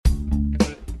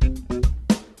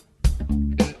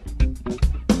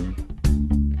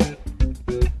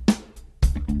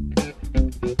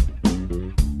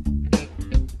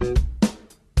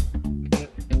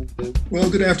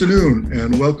Good afternoon,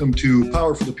 and welcome to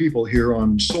Power for the People here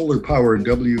on Solar Powered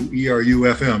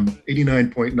WERU FM,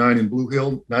 89.9 in Blue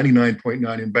Hill,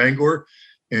 99.9 in Bangor,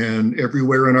 and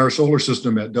everywhere in our solar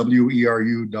system at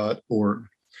weru.org.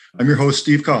 I'm your host,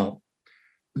 Steve Cowell.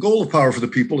 The goal of Power for the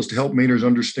People is to help Mainers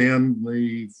understand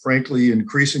the, frankly,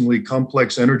 increasingly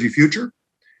complex energy future,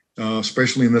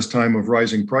 especially in this time of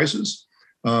rising prices.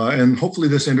 And hopefully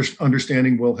this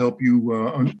understanding will help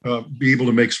you be able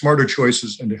to make smarter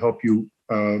choices and to help you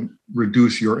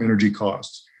reduce your energy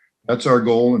costs. That's our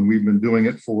goal, and we've been doing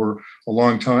it for a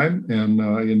long time. And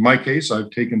in my case,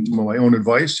 I've taken some of my own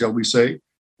advice, shall we say.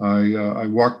 I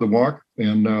walk the walk,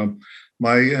 and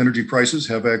my energy prices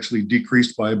have actually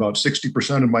decreased by about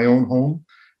 60% in my own home.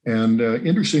 And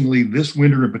interestingly, this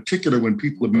winter in particular, when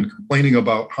people have been complaining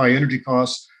about high energy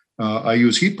costs, I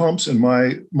use heat pumps, and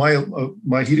my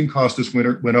heating cost this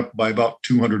winter went up by about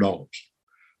 $200.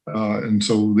 And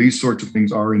so these sorts of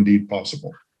things are indeed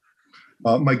possible.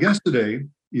 My guest today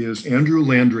is Andrew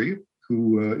Landry,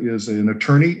 who is an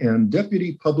attorney and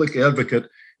deputy public advocate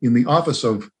in the office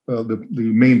of the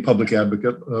Maine Public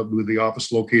Advocate, with the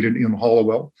office located in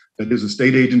Hollowell. That is a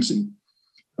state agency.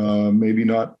 Maybe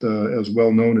not as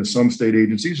well known as some state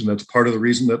agencies, and that's part of the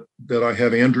reason that I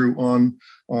have Andrew on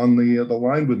the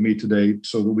line with me today,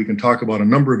 so that we can talk about a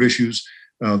number of issues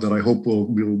that I hope we'll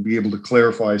be able to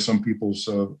clarify some people's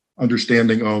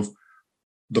understanding of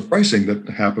the pricing that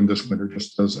happened this winter,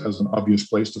 just as an obvious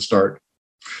place to start.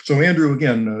 So, Andrew,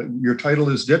 again, your title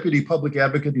is Deputy Public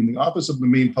Advocate in the Office of the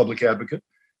Maine Public Advocate.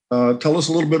 Tell us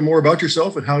a little bit more about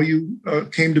yourself and how you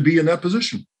came to be in that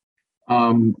position.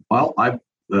 Thank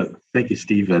you,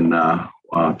 Steve, and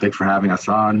thanks for having us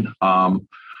on.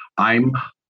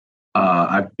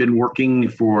 I've been working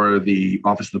for the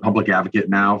Office of the Public Advocate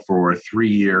now for 3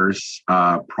 years.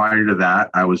 Prior to that,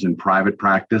 I was in private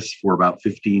practice for about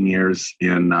 15 years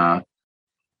in a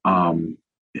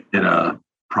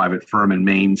private firm in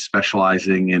Maine,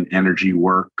 specializing in energy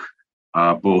work,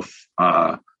 both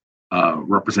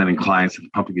representing clients at the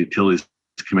Public Utilities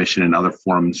Commission and other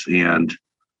forums, and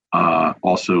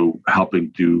also helping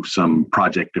do some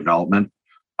project development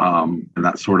and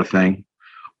that sort of thing.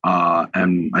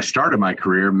 And I started my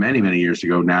career many years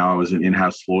ago. Now I was an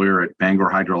in-house lawyer at Bangor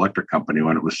Hydroelectric Company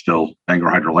when it was still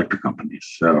Bangor Hydroelectric Company.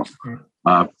 So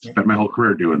spent my whole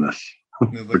career doing this.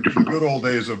 The good old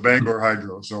days of Bangor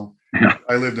Hydro. So yeah.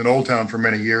 I lived in Old Town for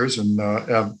many years and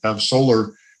have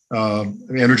solar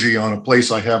energy on a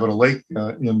place I have at a lake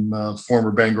in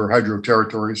former Bangor Hydro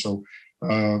territory. So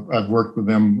I've worked with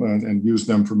them and used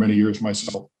them for many years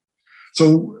myself.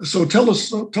 So tell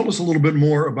us a little bit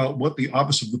more about what the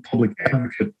Office of the Public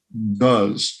Advocate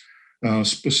does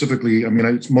specifically. I mean,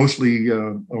 it's mostly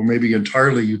or maybe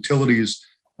entirely utilities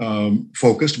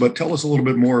focused, but tell us a little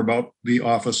bit more about the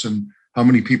office and how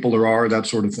many people there are, that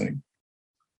sort of thing.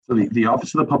 So the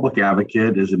Office of the Public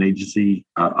Advocate is an agency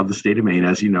of the state of Maine,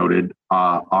 as you noted.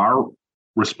 Our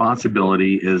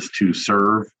responsibility is to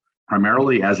serve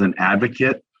primarily as an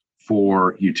advocate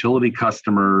for utility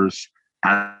customers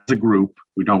as a group.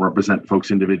 We don't represent folks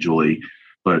individually,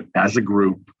 but as a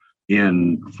group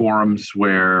in forums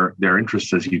where their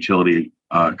interests as utility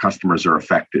customers are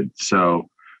affected. So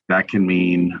that can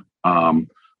mean,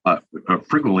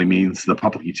 frequently means the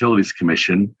Public Utilities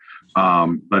Commission,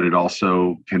 but it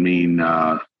also can mean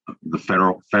the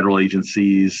federal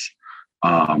agencies.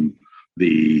 I'm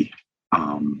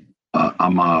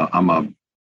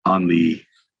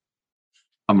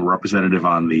a representative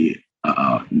on the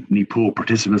NEPOOL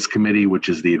Participants Committee, which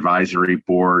is the advisory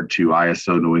board to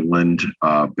ISO New England,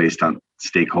 based on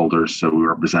stakeholders. So we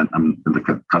represent them in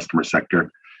the customer sector.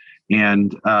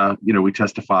 And, we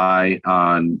testify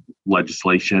on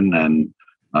legislation and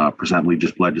present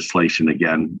legislation,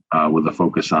 again, with a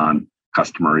focus on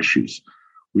customer issues.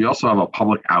 We also have a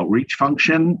public outreach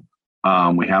function.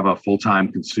 We have a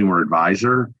full-time consumer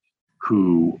advisor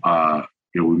who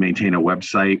we maintain a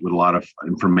website with a lot of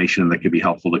information that could be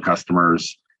helpful to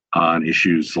customers on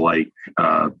issues like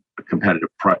competitive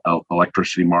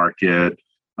electricity market,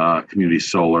 community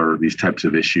solar, these types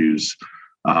of issues.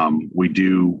 We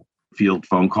do field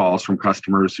phone calls from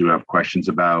customers who have questions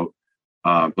about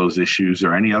those issues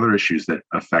or any other issues that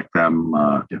affect them,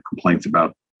 complaints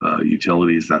about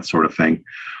utilities, that sort of thing.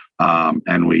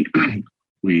 And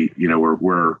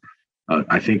we're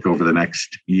I think over the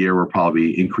next year, we're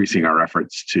probably increasing our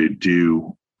efforts to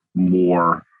do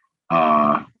more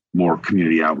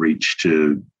community outreach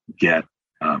to get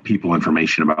people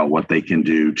information about what they can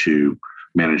do to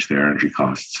manage their energy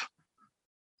costs.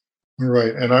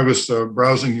 Right. And I was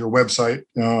browsing your website,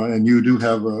 and you do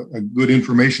have a good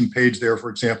information page there, for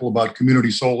example, about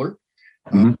community solar.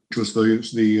 which was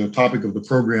the topic of the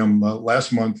program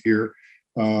last month here.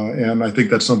 And I think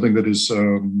that's something that is,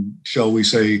 shall we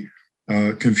say,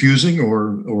 confusing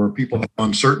or people have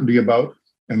uncertainty about.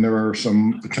 And there are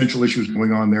some potential issues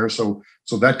going on there. So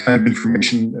that kind of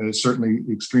information is certainly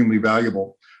extremely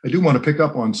valuable. I do want to pick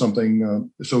up on something.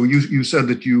 So you said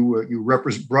that you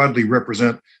broadly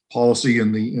represent policy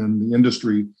in the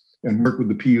industry and work with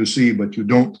the PUC, but you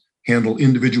don't handle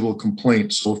individual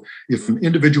complaints. So if an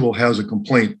individual has a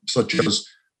complaint, such as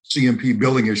CMP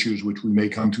billing issues, which we may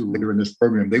come to later in this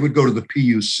program, they would go to the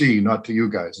PUC, not to you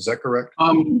guys. Is that correct?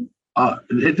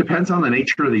 It depends on the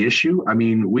nature of the issue. I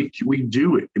mean, we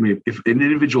do. I mean, if an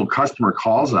individual customer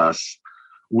calls us,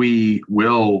 we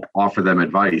will offer them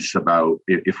advice about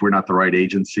if we're not the right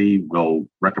agency, we'll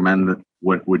recommend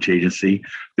which agency.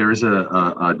 There is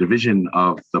a division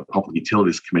of the Public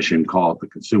Utilities Commission called the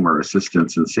Consumer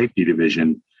Assistance and Safety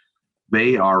Division.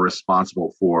 They are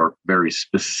responsible for very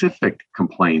specific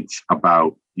complaints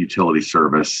about utility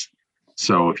service.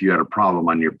 So if you had a problem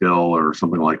on your bill or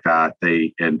something like that,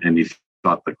 and you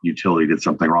thought the utility did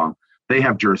something wrong, they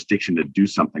have jurisdiction to do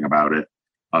something about it.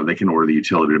 They can order the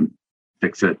utility to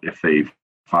fix it if they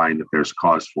find that there's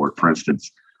cause for it, for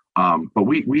instance. But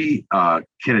we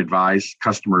can advise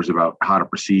customers about how to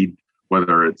proceed,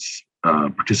 whether it's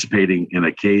participating in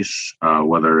a case,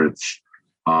 whether it's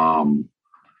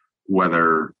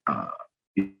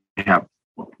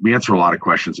we answer a lot of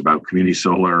questions about community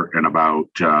solar and about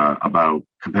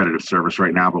competitive service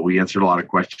right now, but we answered a lot of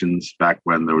questions back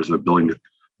when there was a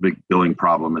big billing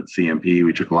problem at CMP.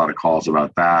 We took a lot of calls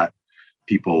about that.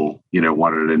 People,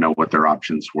 wanted to know what their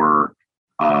options were,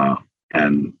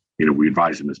 and we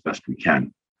advise them as best we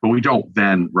can. But we don't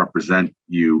then represent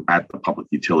you at the Public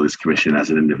Utilities Commission as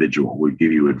an individual. We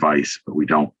give you advice, but we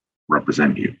don't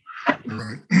represent you.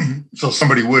 Right. So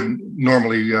somebody would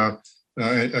normally, a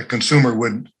consumer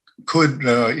could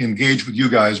engage with you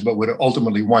guys, but would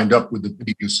ultimately wind up with the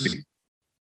PUC.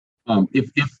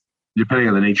 If depending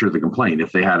on the nature of the complaint,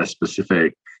 if they had a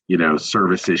specific,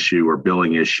 service issue or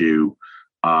billing issue,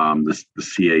 the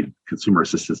CA Consumer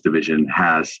Assistance Division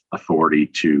has authority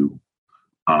to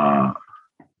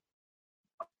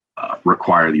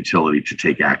require the utility to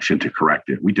take action to correct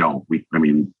it. We don't. We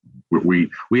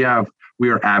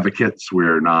are advocates.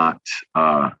 We're not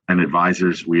and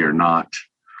advisors. We're not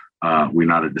a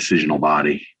decisional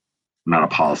body, not a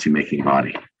policy-making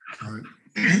body. All right.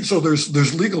 So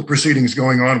there's legal proceedings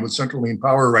going on with Central Maine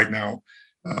Power right now,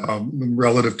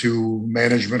 relative to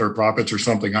management or profits or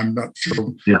something. I'm not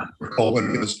sure. Yeah. Recall what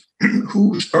it is.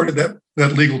 Who started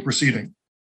that legal proceeding?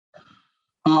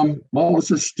 Well,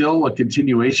 this is still a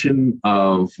continuation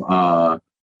of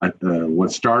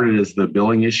what started as the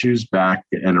billing issues back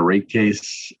in a rate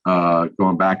case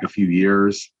going back a few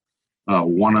years.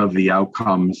 One of the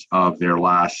outcomes of their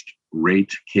last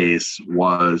rate case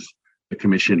was the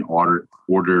commission ordered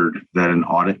that an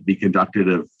audit be conducted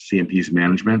of CMP's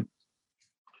management.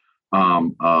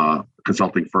 A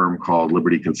consulting firm called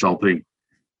Liberty Consulting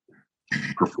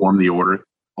performed the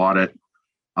audit.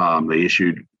 They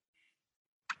issued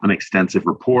an extensive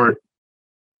report,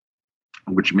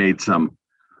 which made some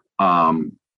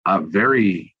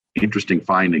very interesting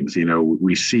findings.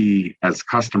 We see as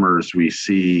customers,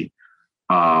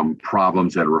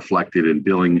 problems that are reflected in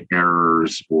billing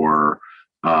errors or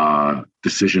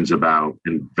decisions about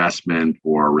investment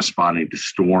or responding to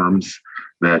storms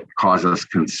that cause us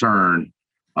concern.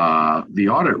 The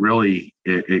audit really,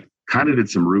 it kind of did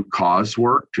some root cause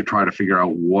work to try to figure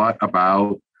out what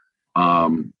about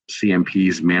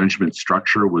CMP's management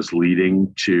structure was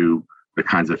leading to the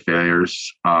kinds of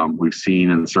failures we've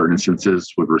seen in certain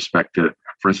instances with respect to,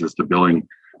 for instance, the billing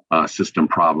system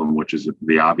problem, which is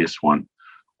the obvious one.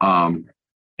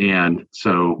 And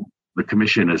so the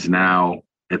commission is now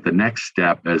at the next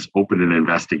step has opened an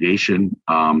investigation.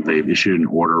 They've issued an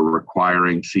order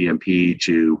requiring CMP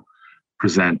to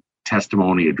present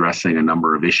testimony addressing a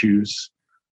number of issues.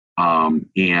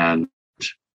 And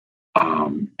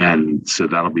so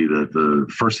that'll be the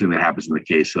first thing that happens in the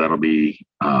case. So that'll be,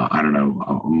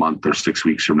 a month or 6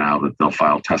 weeks from now that they'll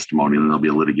file testimony, and then there'll be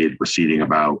a litigated proceeding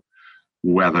about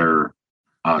whether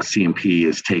CMP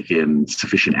has taken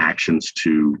sufficient actions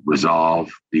to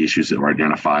resolve the issues that were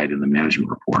identified in the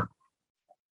management report.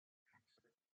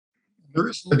 There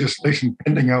is legislation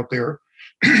pending out there.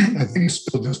 I think it's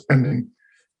still just pending,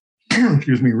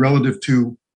 relative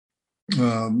to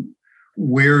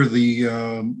where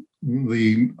the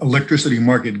electricity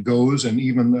market goes, and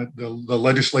even the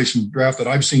legislation draft that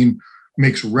I've seen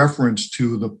makes reference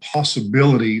to the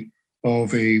possibility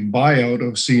of a buyout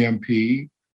of CMP.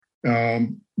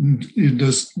 Do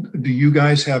you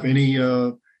guys have any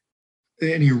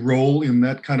any role in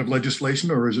that kind of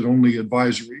legislation, or is it only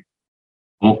advisory?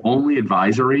 Well, only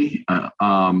advisory,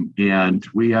 and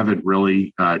we haven't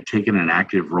really taken an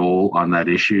active role on that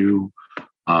issue.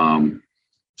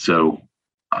 So,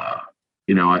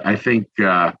 I think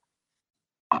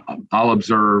I'll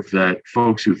observe that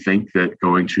folks who think that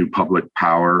going to public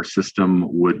power system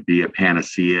would be a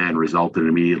panacea and result in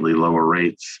immediately lower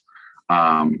rates.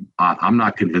 I'm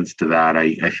not convinced of that.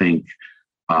 I think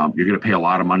you're going to pay a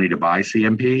lot of money to buy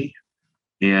CMP,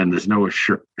 and there's no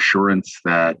assurance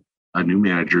that a new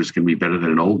manager is going to be better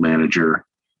than an old manager.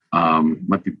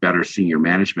 Might be better senior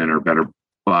management or better,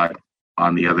 but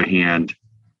on the other hand,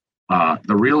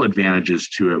 the real advantages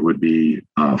to it would be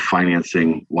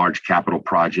financing large capital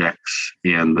projects,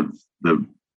 and the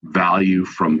value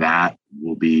from that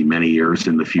will be many years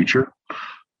in the future.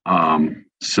 In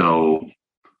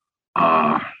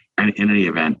any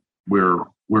event,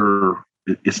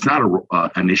 it's not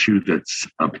an issue that's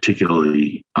a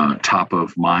particularly top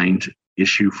of mind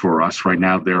issue for us right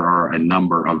now. There are a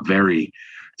number of very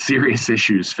serious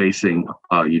issues facing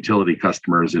utility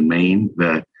customers in Maine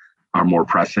that are more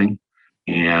pressing,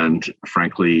 and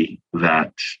frankly,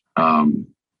 that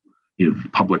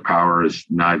public power is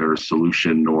neither a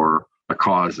solution nor a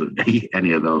cause of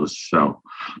any of those. So,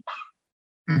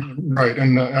 right,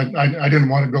 and I didn't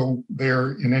want to go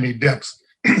there in any depth.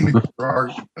 There are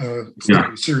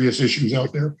serious issues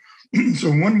out there. So,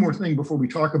 one more thing before we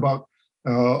talk about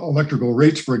electrical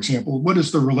rates, for example, what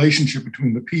is the relationship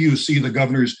between the PUC, the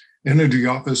Governor's Energy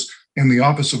Office, and the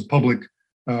Office of Public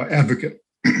Advocate?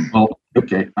 Well,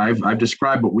 okay, I've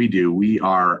described what we do. We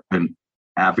are an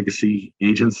advocacy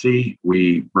agency.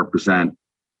 We represent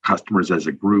customers as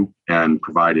a group and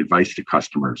provide advice to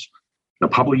customers. The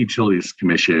Public Utilities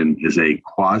Commission is a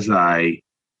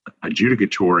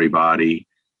quasi-adjudicatory body,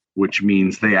 which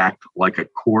means they act like a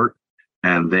court,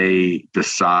 and they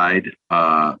decide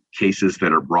cases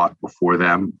that are brought before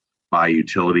them by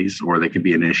utilities, or they can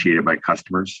be initiated by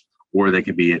customers, or they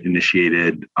can be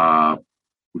initiated.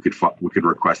 We could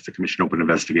request the commission open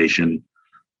investigation,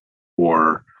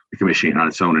 or the commission on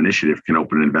its own initiative can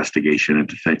open an investigation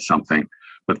into something,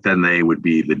 but then they would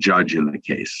be the judge in the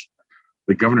case.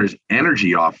 The Governor's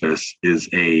Energy Office is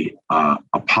a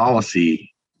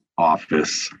policy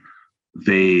office.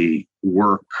 They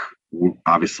work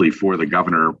obviously for the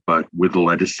governor, but with the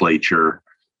legislature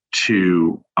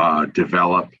to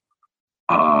develop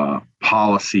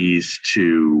policies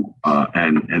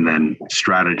and then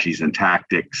strategies and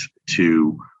tactics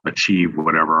to achieve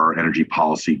whatever our energy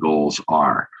policy goals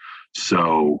are.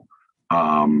 So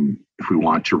if we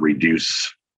want to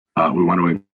reduce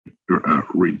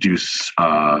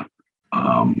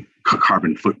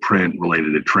carbon footprint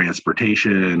related to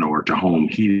transportation or to home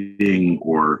heating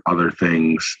or other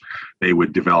things, they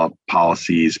would develop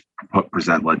policies,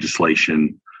 present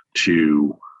legislation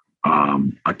to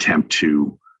attempt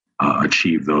to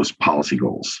achieve those policy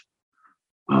goals.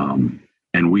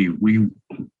 And we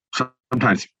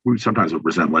sometimes will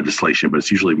present legislation, but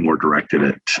it's usually more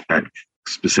directed at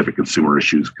specific consumer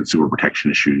issues, consumer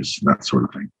protection issues, that sort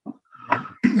of thing.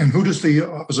 And who does the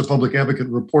Office of Public Advocate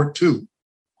report to?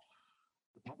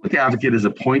 The Public Advocate is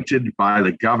appointed by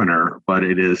the governor, but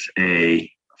it is a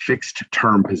fixed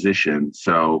term position.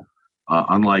 So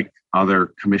unlike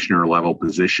other commissioner level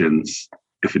positions,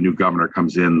 if a new governor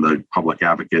comes in, the Public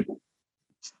Advocate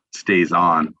stays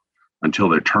on until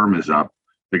their term is up.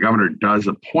 The governor does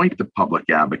appoint the Public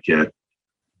Advocate,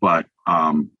 but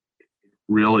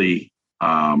really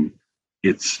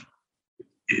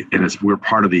we're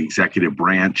part of the executive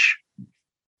branch,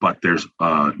 but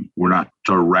we're not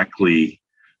directly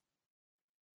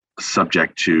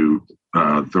subject to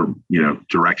the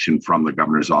direction from the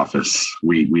governor's office.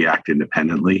 We act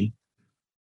independently,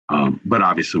 but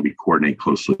obviously we coordinate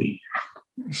closely.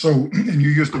 So, and you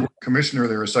used the word commissioner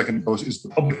there a second ago. Is the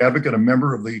Public Advocate a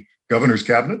member of the governor's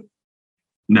cabinet?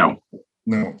 No.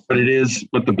 But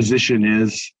the position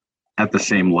is at the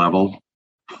same level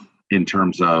in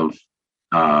terms of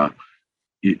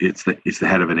it's the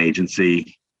head of an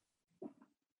agency.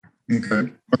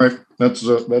 Okay, all right. That's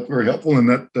very helpful, and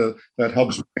that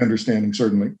helps with understanding,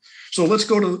 certainly. So let's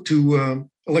go to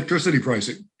electricity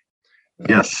pricing.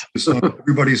 Yes, it's on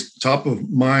everybody's top of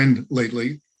mind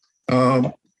lately.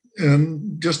 And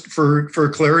just for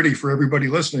clarity for everybody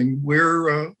listening,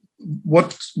 how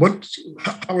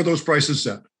are those prices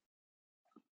set?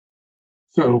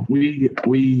 So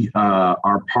we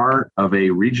are part of a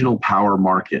regional power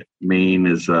market. Maine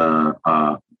is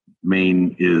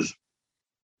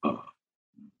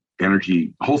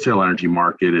wholesale energy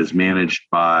market is managed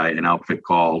by an outfit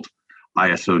called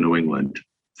ISO New England.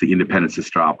 It's the independent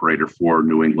sister operator for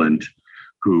New England.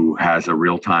 who has a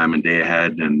real time and day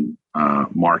ahead and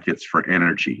markets for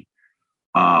energy.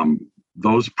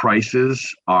 Those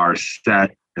prices are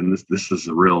set, and this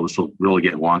will really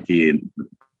get wonky, and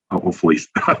hopefully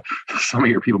some of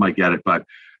your people might get it, but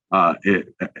the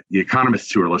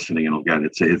economists who are listening will get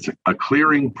it. It's a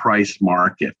clearing price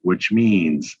market, which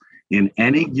means in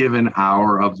any given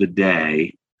hour of the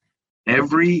day,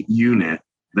 every unit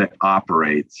that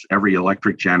operates, every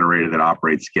electric generator that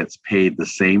operates gets paid the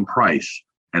same price.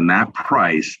 And that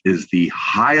price is the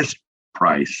highest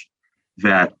price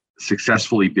that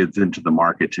successfully bids into the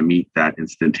market to meet that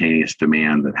instantaneous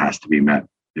demand that has to be met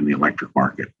in the electric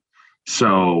market.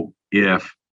 So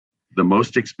if the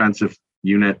most expensive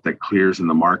unit that clears in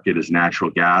the market is natural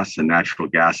gas, and natural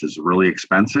gas is really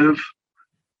expensive,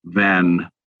 then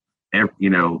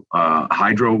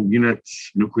hydro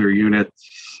units, nuclear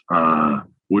units,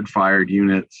 wood-fired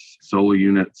units, solar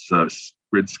units,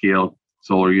 grid-scale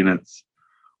solar units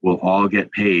will all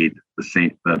get paid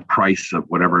the price of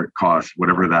whatever it costs,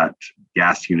 whatever that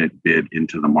gas unit bid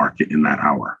into the market in that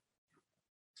hour.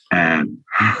 And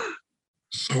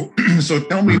so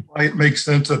tell me why it makes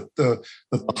sense that the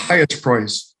highest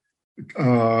price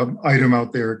item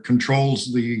out there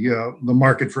controls the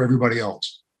market for everybody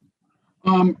else.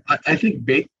 I think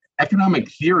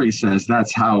economic theory says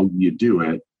that's how you do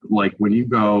it. Like when you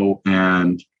go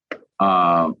and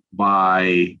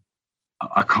buy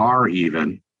a car,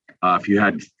 even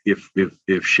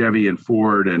if Chevy and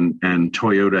Ford and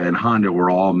Toyota and Honda were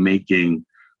all making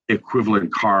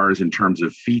equivalent cars in terms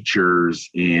of features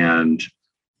and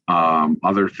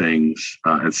other things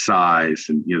and size,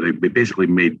 and they basically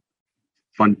made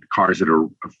fun cars that are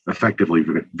effectively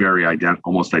very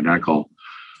almost identical.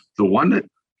 The one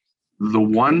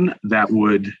that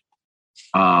would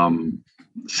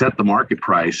set the market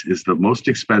price is the most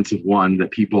expensive one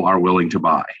that people are willing to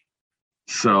buy.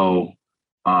 So,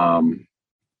 and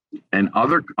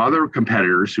other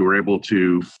competitors who are able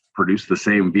to produce the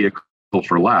same vehicle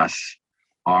for less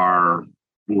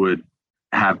would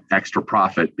have extra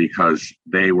profit because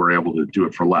they were able to do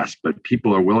it for less. But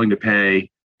people are willing to pay,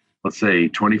 let's say,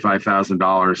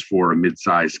 $25,000 for a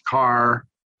mid-sized car.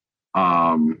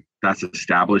 That's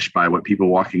established by what people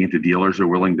walking into dealers are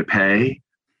willing to pay.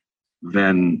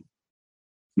 Then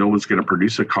no one's going to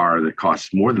produce a car that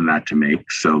costs more than that to make.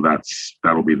 So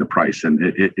that'll be the price. And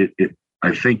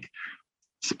I think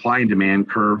supply and demand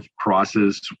curve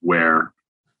crosses where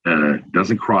it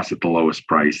doesn't cross at the lowest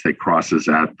price. It crosses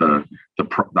at the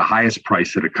highest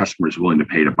price that a customer is willing to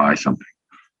pay to buy something.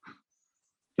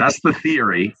 That's the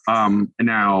theory.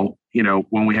 Now,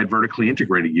 when we had vertically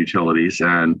integrated utilities,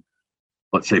 and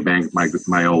let's say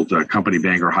my old company,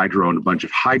 Bangor Hydro, owned a bunch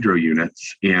of hydro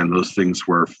units, and those things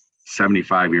were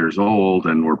 75 years old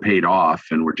and were paid off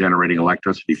and were generating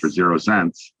electricity for 0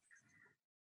 cents,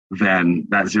 then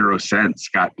that 0 cents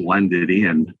got blended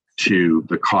in to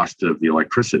the cost of the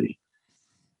electricity.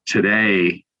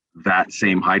 Today, that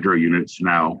same hydro unit is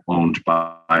now owned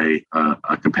by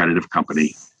a competitive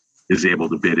company, is able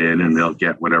to bid in, and they'll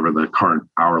get whatever the current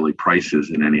hourly price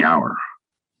is in any hour.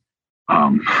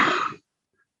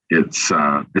 It's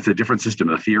a different system.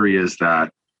 The theory is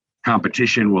that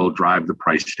competition will drive the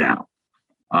price down.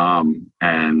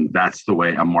 And that's the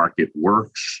way a market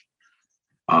works.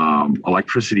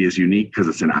 Electricity is unique because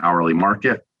it's an hourly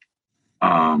market.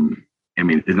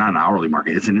 It's not an hourly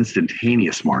market, it's an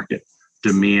instantaneous market.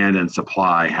 Demand and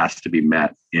supply has to be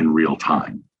met in real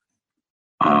time.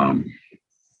 Right.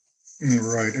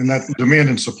 And that demand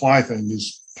and supply thing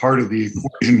is part of the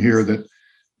equation here that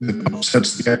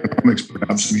upsets the economics,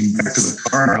 perhaps. Back to the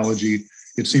car analogy,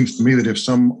 it seems to me that if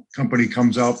some company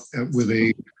comes out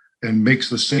and makes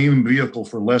the same vehicle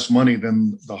for less money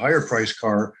than the higher price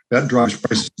car, that drives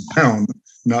prices down,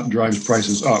 not drives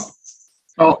prices up.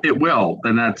 Oh, it will.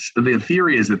 And that's the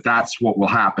theory, is that that's what will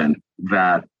happen.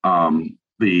 That as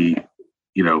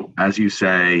you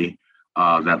say,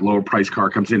 that lower price car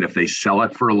comes in. If they sell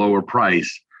it for a lower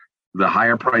price, the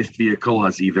higher priced vehicle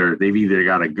they've either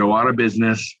got to go out of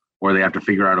business, or they have to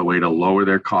figure out a way to lower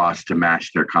their costs to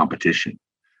match their competition.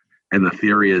 And the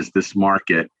theory is this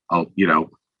market,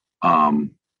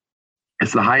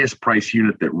 it's the highest price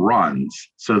unit that runs.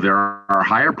 So there are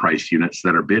higher price units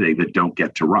that are bidding that don't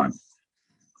get to run.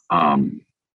 And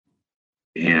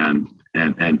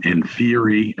in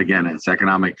theory, again, it's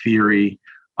economic theory.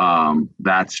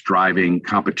 That's driving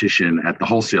competition at the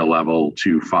wholesale level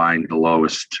to find the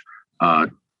lowest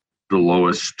cost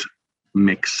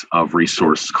mix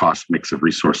of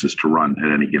resources to run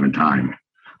at any given time.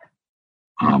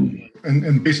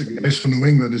 And basically, ISO New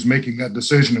England is making that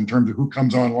decision in terms of who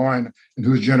comes online and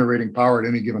who's generating power at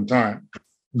any given time.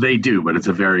 They do, but it's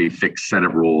a very fixed set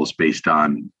of rules based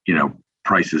on,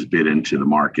 prices bid into the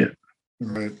market.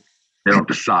 Right. They don't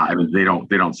decide. I mean, they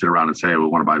don't sit around and say, we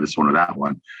want to buy this one or that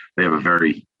one. They have a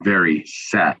very, very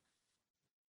set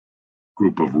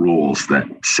group of rules that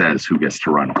says who gets to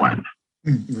run when.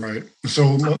 Right.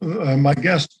 So my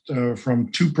guest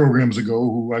from 2 programs ago,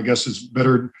 who I guess is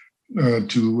better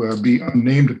to be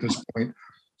unnamed at this point,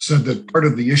 said that part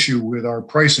of the issue with our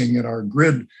pricing and our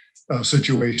grid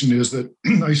situation is that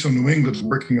ISO New England's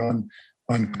working on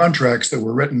contracts that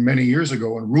were written many years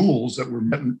ago and rules that were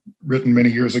written many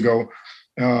years ago.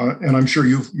 And I'm sure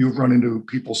you've run into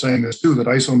people saying this too, that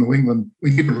ISO New England,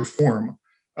 we need to reform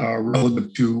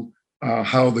relative to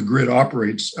how the grid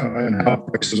operates and how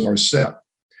prices are set.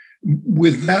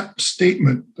 With that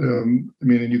statement, and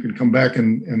you can come back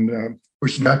and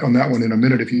push back on that one in a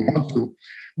minute if you want to,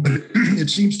 but it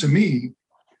seems to me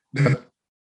that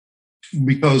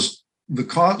because the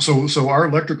cost, so our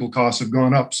electrical costs have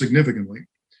gone up significantly.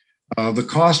 The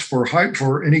cost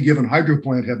for any given hydro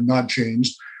plant have not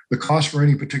changed. The cost for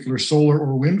any particular solar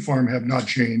or wind farm have not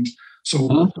changed. So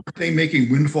are they making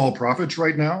windfall profits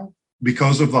right now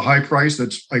because of the high price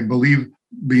that's, I believe,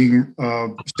 being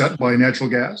set by natural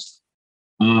gas?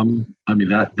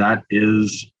 That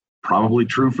is probably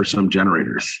true for some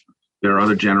generators. There are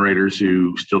other generators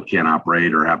who still can't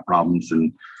operate or have problems.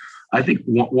 And I think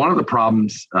one of the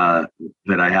problems that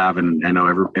I have, and I know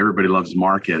everybody loves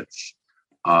markets,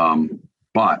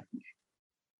 but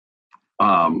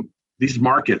these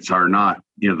markets are not,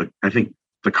 I think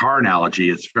the car analogy,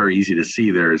 it's very easy to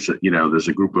see. There's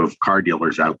a group of car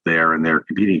dealers out there and they're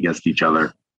competing against each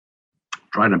other,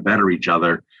 trying to better each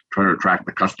other, trying to attract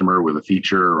the customer with a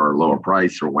feature or lower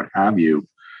price or what have you.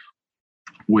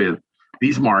 With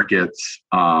these markets,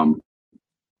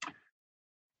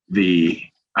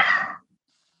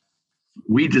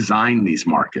 we design these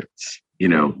markets.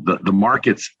 The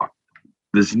markets,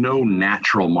 there's no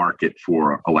natural market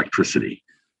for electricity.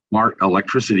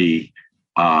 Electricity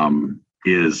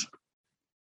is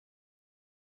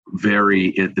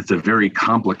it's a very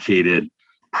complicated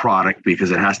product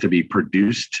because it has to be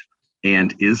produced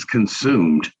and is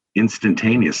consumed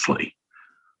instantaneously.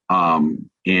 And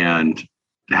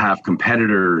to have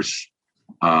competitors,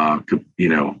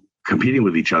 competing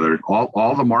with each other,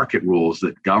 all the market rules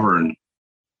that govern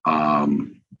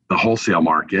the wholesale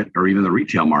market or even the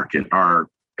retail market are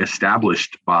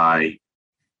established by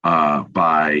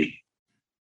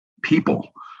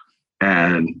people.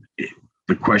 And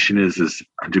the question is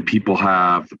do people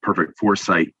have the perfect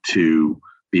foresight to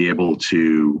be able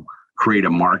to create a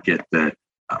market that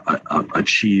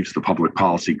achieves the public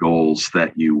policy goals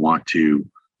that you want to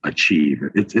achieve?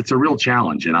 It's a real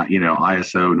challenge. And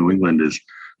ISO New England is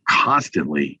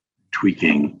constantly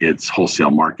tweaking its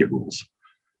wholesale market rules.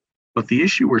 But the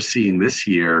issue we're seeing this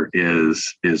year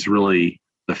is really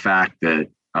the fact that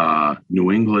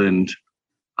New England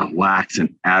lacks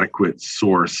an adequate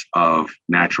source of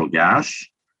natural gas,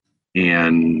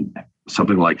 and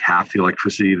something like half the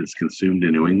electricity that's consumed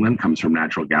in New England comes from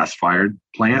natural gas-fired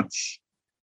plants.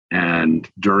 And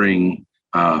during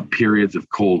periods of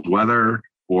cold weather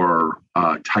or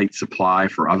tight supply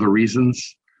for other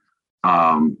reasons,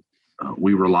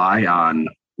 we rely on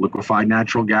liquefied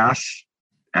natural gas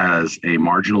as a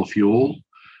marginal fuel,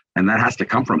 and that has to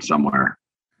come from somewhere.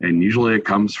 And usually it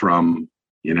comes from,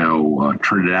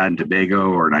 Trinidad and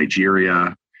Tobago or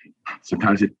Nigeria.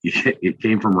 Sometimes it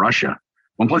came from Russia.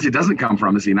 One place it doesn't come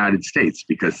from is the United States,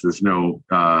 because there's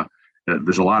a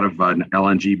lot of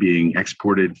LNG being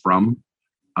exported from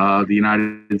the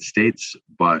United States,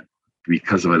 but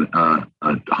because of a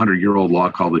 100-year-old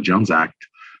law called the Jones Act,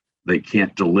 they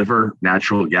can't deliver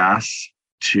natural gas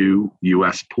to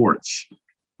U.S. ports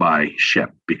by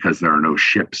ship because there are no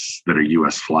ships that are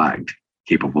U.S. flagged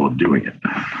capable of doing it.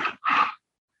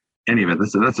 Anyway,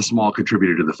 that's a small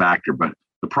contributor to the factor, but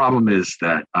the problem is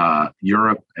that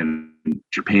Europe and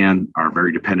Japan are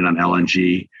very dependent on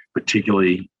LNG,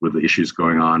 particularly with the issues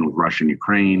going on with Russia and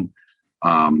Ukraine.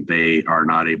 They are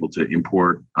not able to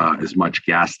import as much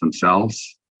gas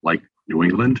themselves like New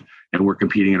England, and we're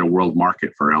competing in a world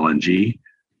market for LNG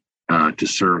to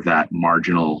serve that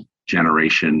marginal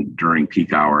generation during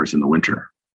peak hours in the winter.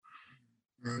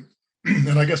 Right.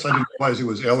 And I guess I didn't realize it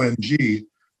was LNG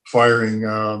firing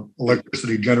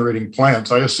electricity generating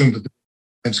plants. I assumed that the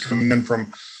plants coming in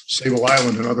from Sable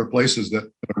Island and other places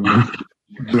that are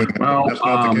doing that. Well, that's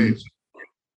not the case.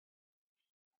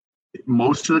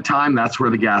 Most of the time, that's where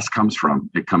the gas comes from.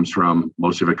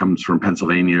 Most of it comes from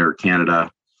Pennsylvania or Canada.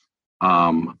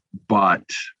 But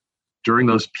during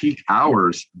those peak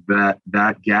hours, that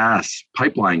gas,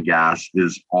 pipeline gas,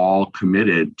 is all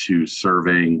committed to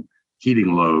serving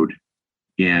heating load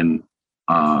in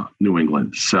New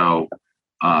England. So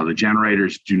the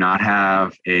generators do not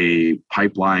have a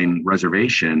pipeline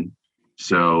reservation,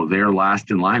 so they're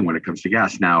last in line when it comes to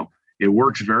gas. Now, it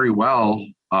works very well,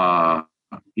 80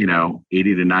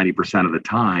 to 90% of the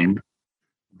time.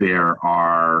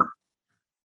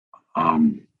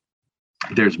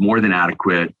 There's more than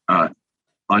adequate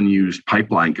unused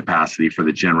pipeline capacity for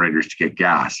the generators to get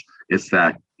gas. It's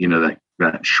that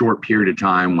short period of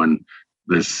time when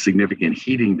there's significant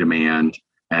heating demand,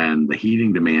 and the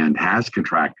heating demand has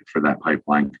contracted for that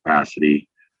pipeline capacity.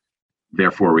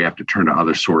 Therefore, we have to turn to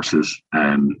other sources,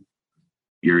 and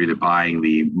you're either buying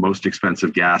the most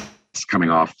expensive gas coming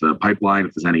off the pipeline,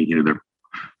 if there's any, they're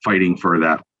fighting for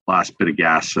that last bit of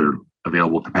gas or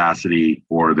available capacity,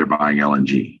 or they're buying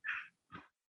LNG.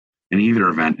 In either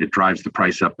event, it drives the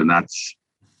price up, and that's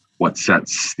what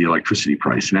sets the electricity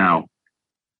price. Now,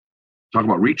 talk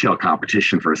about retail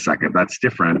competition for a second. That's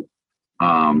different.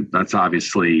 That's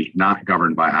obviously not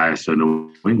governed by ISO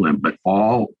New England, but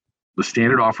all the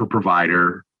standard offer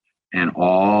provider and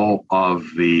all of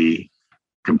the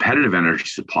competitive energy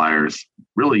suppliers,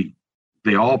 really,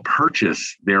 they all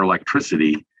purchase their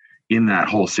electricity in that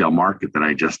wholesale market that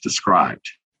I just described.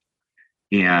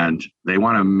 And they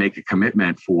want to make a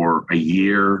commitment for a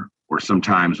year, or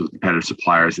sometimes with competitive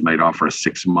suppliers, it might offer a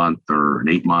 6-month or an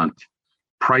 8-month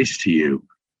price to you.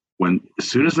 As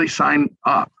soon as they sign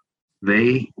up,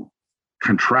 they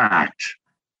contract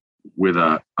with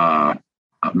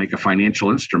make a financial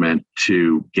instrument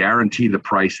to guarantee the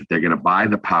price that they're going to buy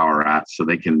the power at, so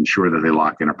they can ensure that they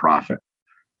lock in a profit.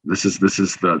 This is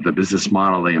the business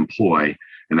model they employ,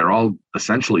 and they're all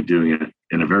essentially doing it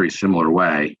in a very similar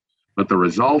way. But the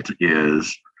result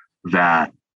is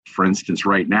that, for instance,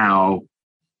 right now,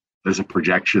 there's a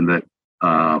projection that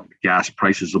gas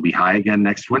prices will be high again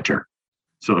next winter.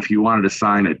 So if you wanted to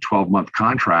sign a 12-month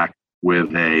contract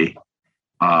with a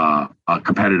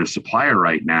competitive supplier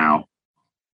right now,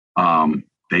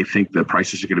 they think the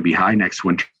prices are going to be high next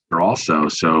winter also.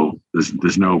 So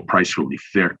there's no price relief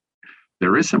there.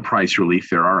 There is some price relief.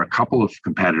 There are a couple of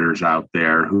competitors out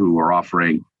there who are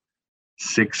offering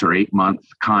 6 or 8 month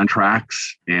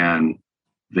contracts, and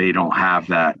they don't have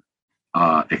that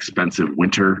expensive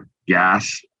winter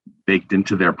gas baked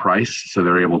into their price, so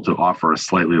they're able to offer a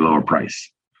slightly lower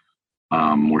price.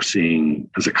 We're seeing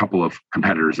there's a couple of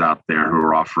competitors out there who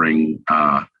are offering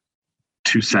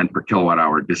 2 cent per kilowatt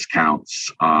hour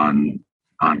discounts on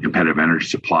competitive energy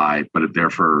supply, but they're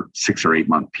for 6 or 8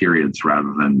 month periods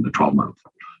rather than the 12-month.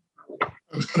 I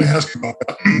was going to ask about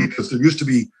that because there used to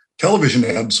be television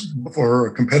ads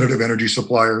for competitive energy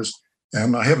suppliers,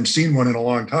 and I haven't seen one in a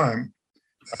long time.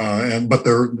 But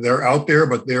they're out there,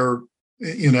 but they're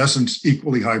in essence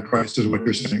equally high priced as what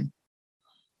you're saying.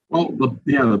 Well,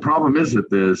 the problem is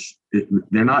that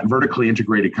they're not vertically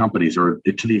integrated companies, or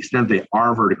to the extent they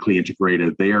are vertically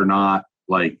integrated, they are not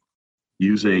they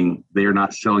are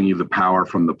not selling you the power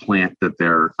from the plant that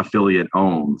their affiliate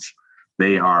owns.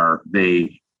 They are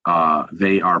buying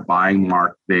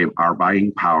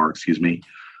power,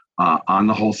 on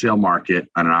the wholesale market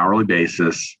on an hourly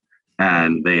basis,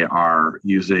 and they are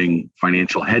using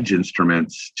financial hedge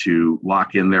instruments to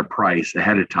lock in their price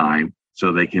ahead of time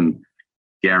so they can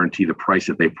guarantee the price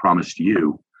that they promised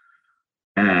you.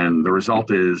 And the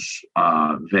result is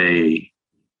they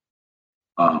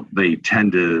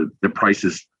tend to, the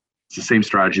prices, it's the same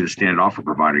strategy the standard offer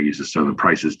provider uses, so the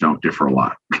prices don't differ a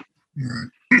lot. Right.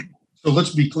 So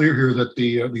let's be clear here that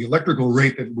the electrical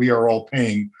rate that we are all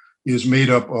paying is made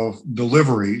up of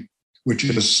delivery, which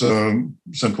is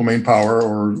Central Maine Power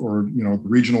or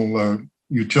regional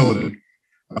utility,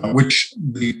 which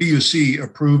the PUC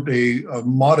approved a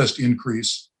modest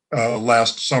increase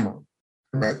last summer,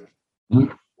 correct?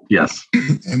 Yes.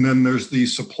 And then there's the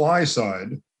supply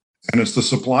side, and it's the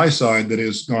supply side that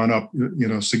has gone up,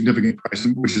 significant price,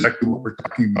 which is actually what we're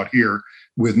talking about here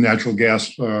with natural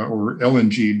gas or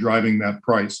LNG driving that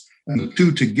price. And the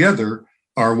two together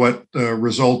are what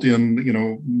result in,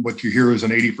 what you hear is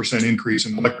an 80% increase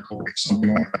in electrical rates,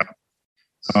 something like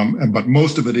that. But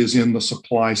most of it is in the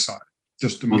supply side.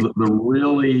 The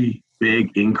really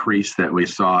big increase that we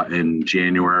saw in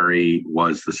January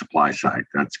was the supply side.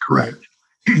 That's correct.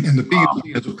 Right. And the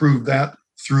PUC has approved that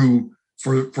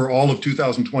for all of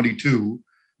 2022.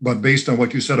 But based on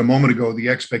what you said a moment ago, the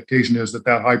expectation is that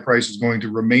high price is going to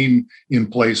remain in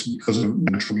place because of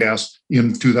natural gas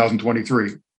in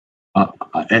 2023.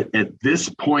 At this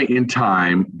point in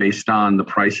time, based on the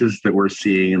prices that we're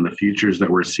seeing and the futures that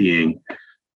we're seeing,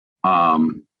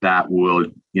 that will,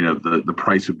 the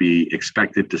price would be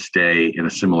expected to stay in a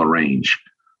similar range.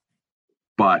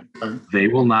 but they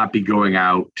will not be going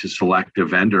out to select a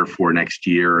vendor for next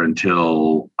year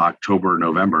until October,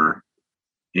 November.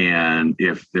 And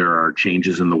if there are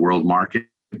changes in the world market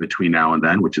between now and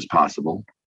then, which is possible,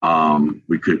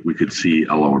 we could see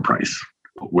a lower price.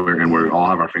 We all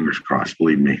have our fingers crossed,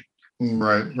 believe me.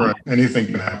 Right. Anything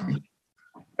can happen.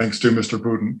 Thanks to Mr.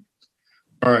 Putin.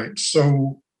 All right.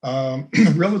 So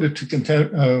relative to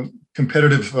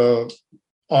competitive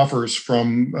offers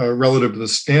from relative to the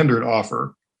standard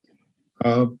offer,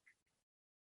 and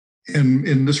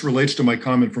this relates to my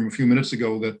comment from a few minutes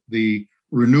ago that the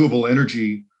renewable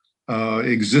energy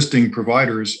existing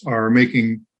providers are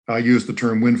making, I use the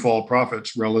term windfall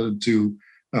profits relative to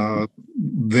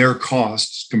their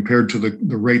costs compared to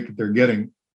the rate that they're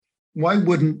getting. Why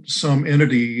wouldn't some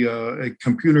entity, a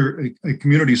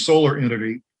community solar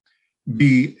entity,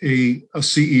 be a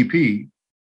CEP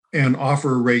and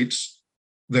offer rates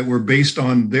that were based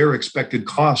on their expected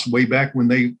costs way back when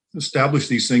they established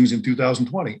these things in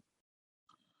 2020?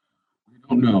 I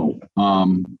don't know.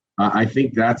 I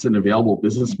think that's an available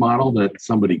business model that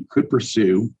somebody could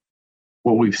pursue.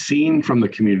 What we've seen from the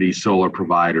community solar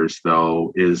providers,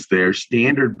 though, is their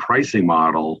standard pricing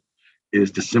model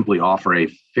is to simply offer a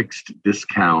fixed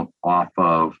discount off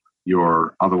of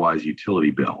your otherwise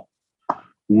utility bill,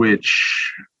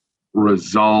 which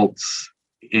results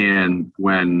in,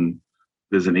 when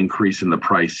there's an increase in the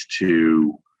price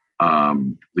to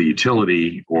the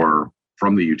utility or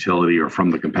from the utility or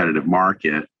from the competitive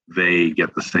market, they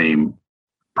get the same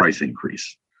price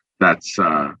increase. That's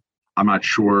I'm not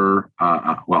sure.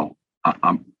 I've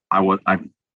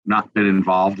not been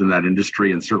involved in that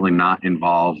industry and certainly not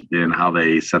involved in how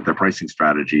they set their pricing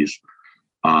strategies.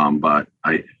 But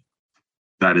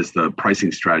that is the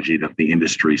pricing strategy that the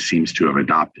industry seems to have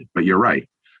adopted. But you're right.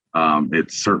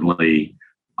 It's certainly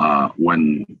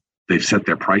when they've set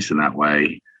their price in that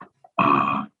way,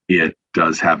 it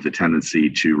does have the tendency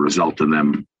to result in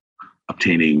them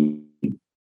obtaining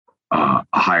a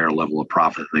higher level of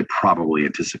profit than they probably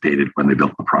anticipated when they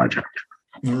built the project.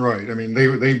 Right. I mean,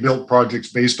 they built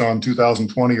projects based on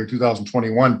 2020 or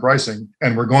 2021 pricing,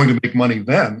 and we're going to make money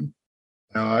then.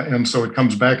 And so it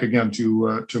comes back again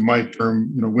to my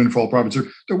term, windfall profits.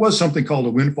 There was something called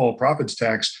a windfall profits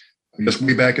tax, I guess,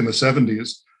 way back in the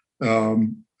 70s.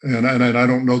 And I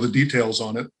don't know the details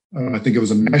on it. I think it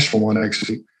was a national one,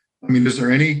 actually. I mean, is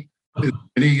there any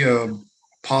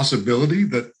possibility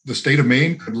that the state of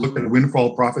Maine could look at a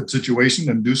windfall profit situation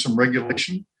and do some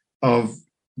regulation of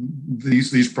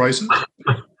these prices?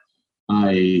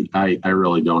 I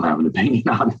really don't have an opinion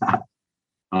on that.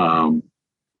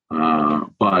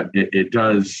 But it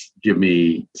does give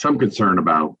me some concern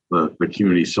about the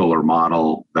community solar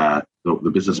model, that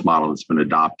the business model that's been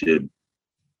adopted,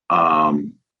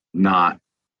 not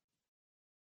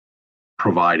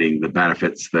providing the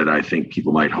benefits that I think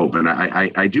people might hope. And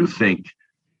I do think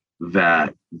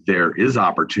that there is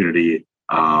opportunity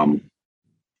to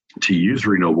use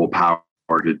renewable power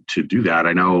to do that.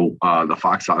 I know the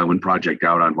Fox Island Wind Project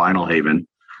out on Vinyl Haven,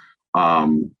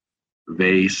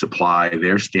 they supply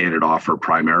their standard offer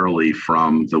primarily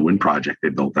from the wind project they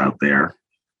built out there.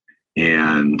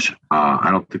 And I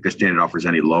don't think the standard offer is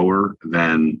any lower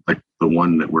than the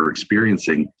one that we're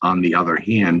experiencing. On the other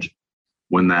hand,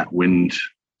 when that wind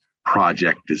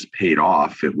project is paid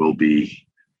off, it will be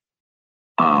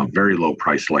very low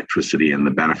price electricity, and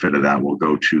the benefit of that will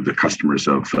go to the customers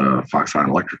of Fox Island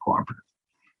Electric Cooperative.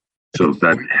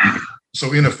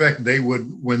 So in effect, they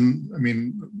would,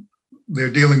 they're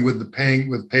dealing with paying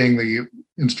the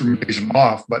instrumentation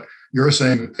off, but you're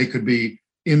saying that they could be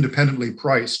independently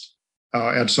priced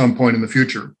at some point in the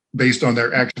future based on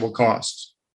their actual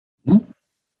costs. Mm-hmm.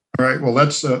 All right. Well,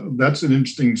 that's an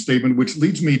interesting statement, which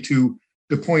leads me to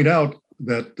point out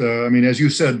that as you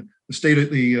said, the state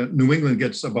of New England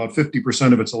gets about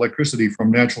 50% of its electricity from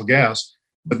natural gas,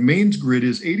 but Maine's grid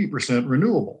is 80%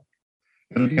 renewable,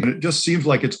 and it just seems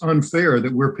like it's unfair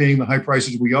that we're paying the high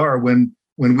prices we are when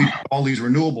we have all these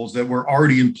renewables that were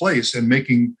already in place and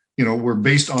making, we're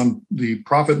based on the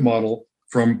profit model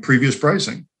from previous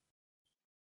pricing.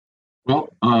 Well,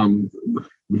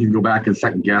 we can go back and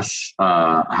second guess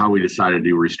how we decided to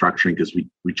do restructuring, because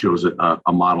we chose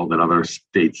a model that other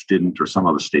states didn't, or some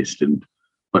other states didn't.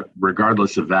 But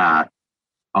regardless of that,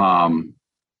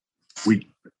 the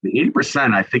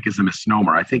 80% I think is a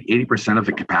misnomer. I think 80% of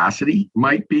the capacity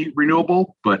might be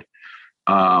renewable, but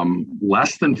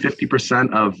less than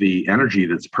 50% of the energy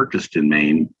that's purchased in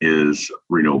Maine is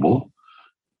renewable.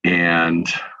 And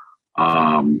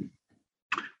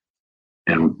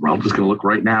we're just going to look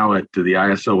right now at the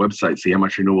ISO website, see how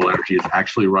much renewable energy is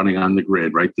actually running on the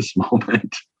grid right this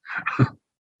moment.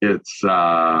 It's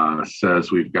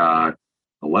says we've got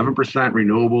 11%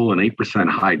 renewable and 8%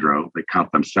 hydro. They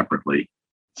count them separately.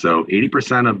 So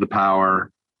 80% of the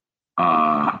power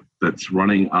that's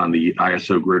running on the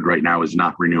ISO grid right now is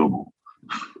not renewable.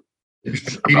 Did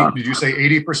you say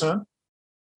 80%?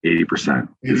 80%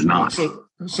 is not. So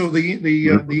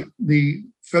the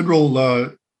federal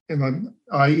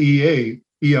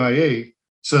EIA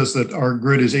says that our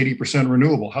grid is 80%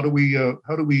 renewable. How do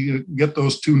we get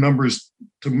those two numbers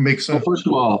to make sense? Well, first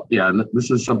of all, yeah,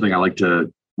 this is something I like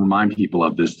to remind people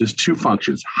of. There's two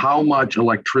functions. How much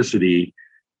electricity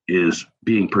is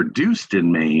being produced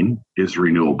in Maine is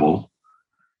renewable,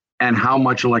 and how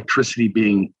much electricity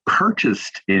being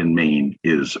purchased in Maine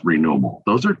is renewable.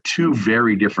 Those are two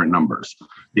very different numbers.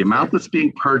 The amount that's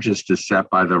being purchased is set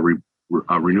by the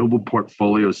renewable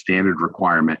portfolio standard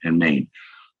requirement in Maine.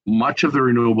 Much of the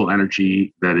renewable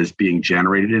energy that is being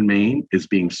generated in Maine is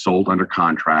being sold under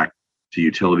contract to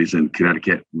utilities in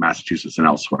Connecticut, Massachusetts, and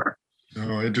elsewhere.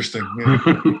 Oh, interesting. Yeah.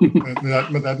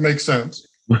 that makes sense.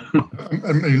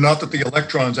 I mean, not that the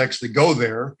electrons actually go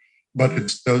there, but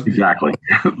it's exactly.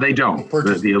 They don't.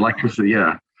 The electricity,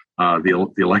 yeah.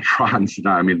 The electrons.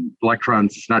 I mean,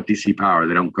 electrons. It's not DC power.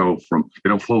 They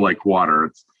don't flow like water.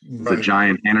 It's a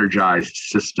giant energized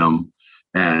system,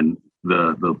 and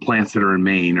the plants that are in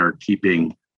Maine are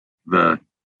keeping the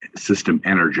system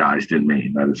energized in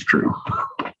Maine. That is true.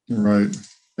 Right.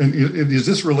 And is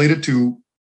this related to,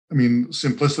 I mean,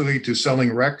 simplicity to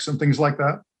selling RECs and things like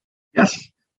that? Yes.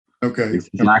 Okay.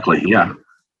 Exactly. Yeah.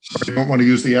 I don't want to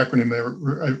use the acronym there.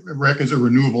 REC is a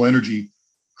renewable energy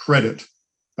credit,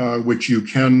 which you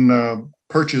can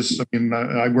purchase. I mean,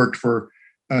 I worked for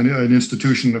an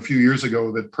institution a few years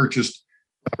ago that purchased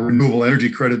renewable energy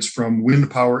credits from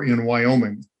wind power in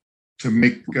Wyoming to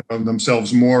make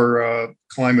themselves more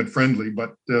climate friendly.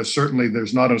 But certainly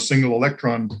there's not a single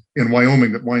electron in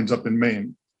Wyoming that winds up in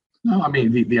Maine. No, I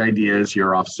mean, the idea is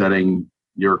you're offsetting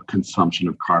your consumption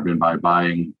of carbon by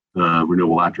buying the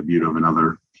renewable attribute of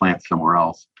another plant somewhere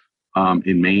else.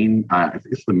 In Maine, I think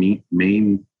it's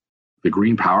the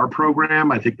Green Power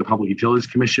Program. I think the Public Utilities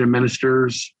Commission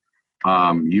administers.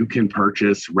 You can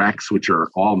purchase RECs, which are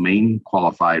all Maine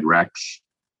qualified RECs,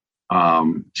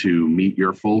 to meet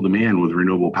your full demand with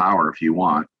renewable power if you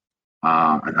want.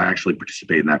 I actually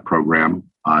participate in that program.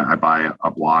 I buy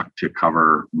a block to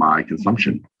cover my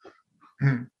consumption.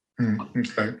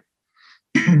 Okay.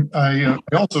 I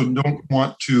also don't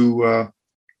want to.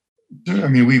 I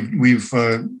mean, we've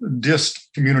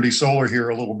dissed community solar here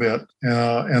a little bit,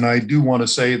 and I do want to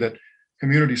say that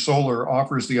community solar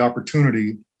offers the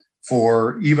opportunity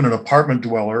for even an apartment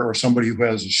dweller or somebody who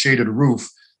has a shaded roof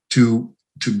to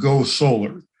go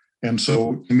solar. And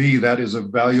so, to me, that is a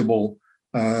valuable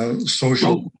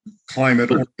social,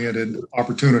 climate-oriented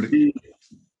opportunity.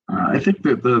 I think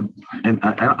that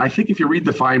I think if you read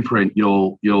the fine print,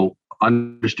 you'll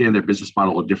understand their business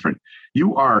model is different.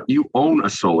 You own a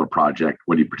solar project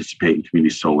when you participate in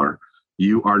community solar.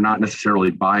 You are not necessarily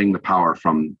buying the power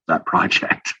from that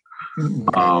project.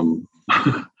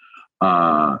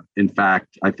 In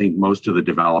fact, I think most of the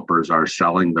developers are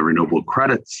selling the renewable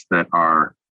credits that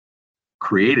are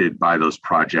created by those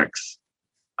projects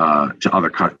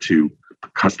to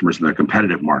customers in the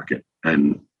competitive market,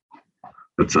 and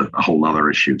that's a whole other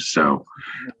issue. So,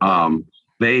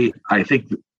 I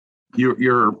think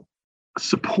you're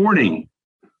supporting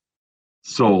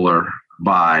solar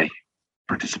by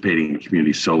participating in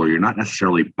community solar. You're not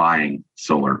necessarily buying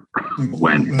solar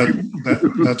when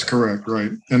that's correct,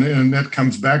 right? And that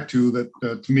comes back to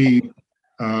that to me,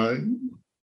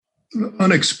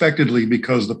 unexpectedly,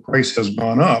 because the price has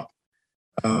gone up.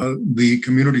 The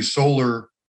community solar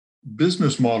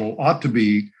business model ought to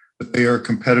be that they are a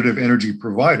competitive energy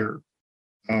provider,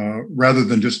 rather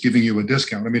than just giving you a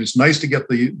discount. I mean, it's nice to get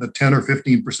the 10 or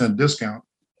 15% discount,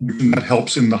 and that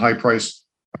helps in the high price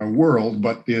world,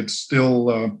 but it's still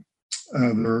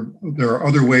there are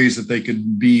other ways that they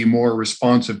could be more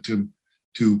responsive to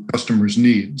customers'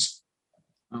 needs.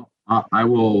 I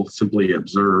will simply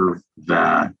observe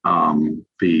that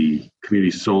the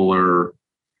community solar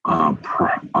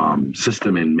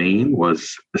system in Maine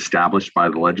was established by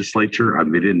the legislature.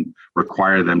 They didn't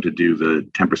require them to do the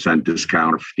 10%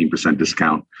 discount or 15%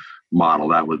 discount model.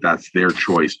 That's their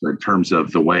choice. But in terms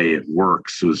of the way it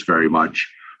works, it was very much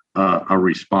a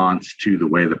response to the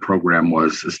way the program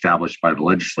was established by the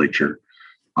legislature,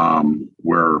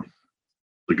 where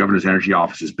the governor's energy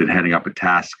office has been heading up a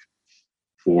task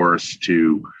force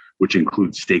which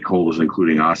includes stakeholders,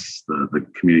 including us, the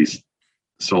community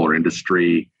solar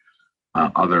industry,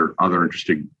 other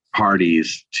interested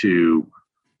parties, to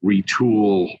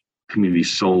retool community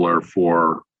solar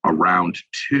for a round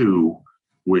two,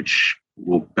 which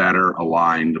will better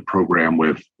align the program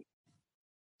with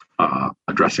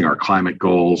addressing our climate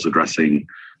goals, addressing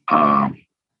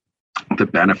the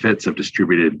benefits of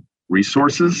distributed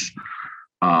resources.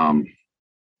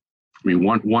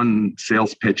 One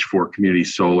sales pitch for community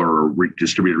solar or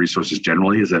distributed resources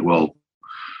generally is that we'll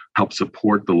help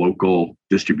support the local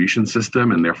distribution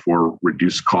system and therefore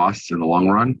reduce costs in the long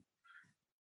run.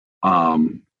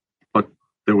 But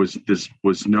there was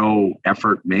no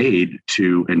effort made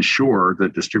to ensure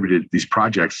that these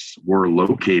projects were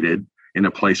located in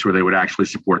a place where they would actually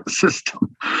support the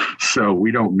system. So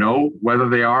we don't know whether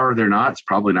they are or they're not. It's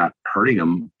probably not hurting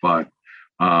them, but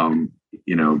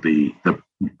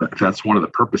that's one of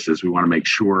the purposes. We want to make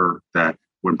sure that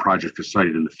when projects are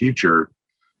sited in the future,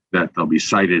 that they'll be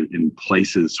sited in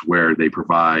places where they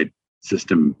provide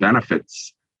system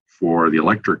benefits for the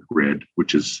electric grid,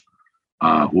 which is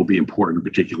will be important,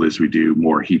 particularly as we do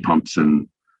more heat pumps and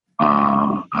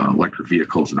electric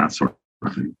vehicles and that sort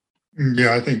of thing.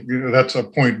 Yeah, I think that's a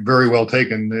point very well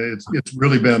taken. It's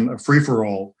really been a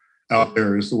free-for-all out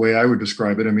there, is the way I would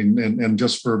describe it. I mean, and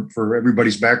just for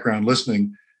everybody's background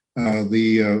listening,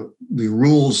 the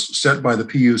rules set by the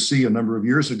PUC a number of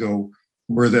years ago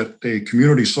were that a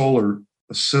community solar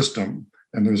system,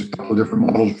 and there's a couple of different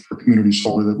models for community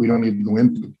solar that we don't need to go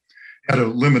into, had a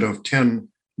limit of 10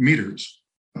 meters.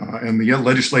 And the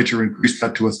legislature increased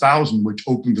that to 1,000, which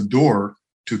opened the door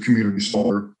to community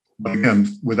solar, but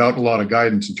again, without a lot of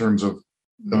guidance in terms of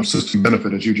system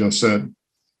benefit, as you just said.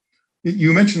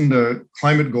 You mentioned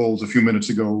climate goals a few minutes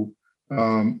ago.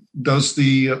 Does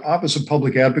the Office of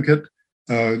Public Advocate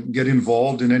get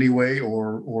involved in any way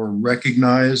or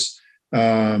recognize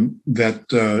that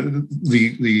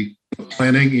the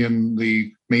planning in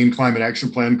the Maine Climate Action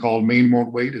Plan called Maine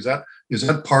Won't Wait? Is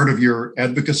that part of your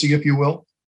advocacy, if you will?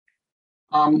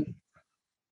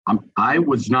 I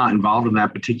was not involved in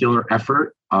that particular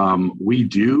effort. We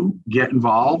do get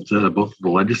involved, both the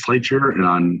legislature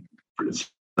and as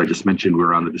I just mentioned,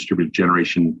 we're on the distributed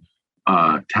generation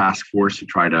task force to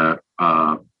try to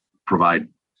provide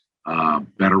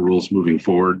better rules moving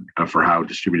forward for how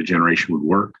distributed generation would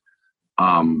work.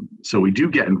 So we do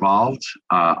get involved.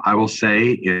 I will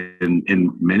say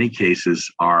in many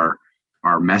cases, our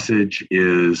message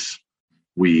is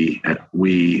we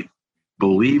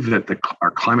believe that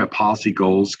our climate policy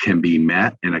goals can be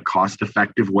met in a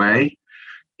cost-effective way.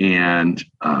 And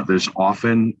there's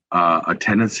often a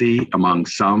tendency among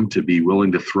some to be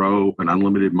willing to throw an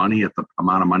unlimited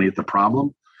amount of money at the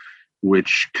problem,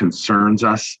 which concerns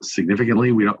us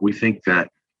significantly. We think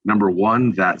that, number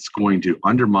one, that's going to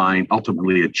undermine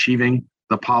ultimately achieving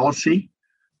the policy,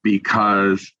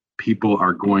 because people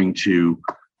are going to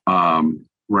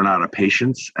run out of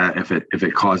patience if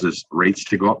it causes rates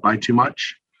to go up by too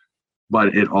much.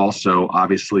 But it also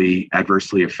obviously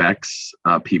adversely affects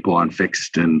people on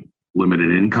fixed and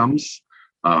limited incomes,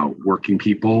 working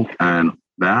people, and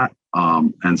that.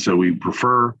 And so we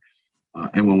prefer,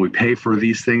 and when we pay for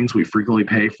these things, we frequently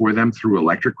pay for them through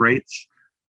electric rates.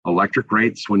 Electric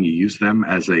rates, when you use them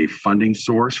as a funding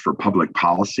source for public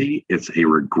policy, it's a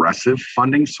regressive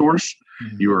funding source.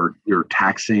 Mm-hmm. You're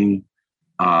taxing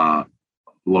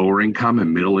lower income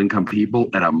and middle income people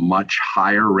at a much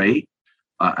higher rate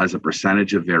as a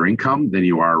percentage of their income than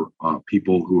you are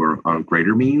people who are of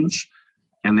greater means.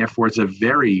 And therefore, it's a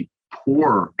very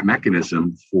poor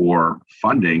mechanism for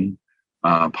funding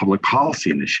public policy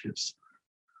initiatives.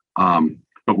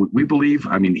 But we believe,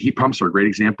 heat pumps are a great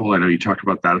example. I know you talked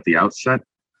about that at the outset.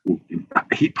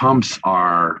 Heat pumps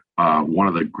are one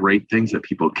of the great things that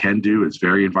people can do. It's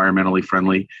very environmentally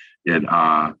friendly.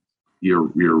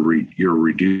 You're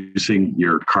reducing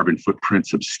your carbon footprint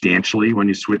substantially when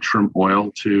you switch from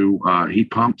oil to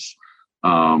heat pumps.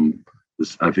 I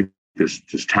think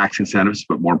there's tax incentives,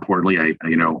 but more importantly,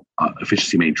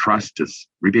 Efficiency Maine Trust has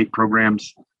rebate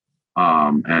programs,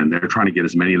 and they're trying to get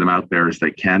as many of them out there as they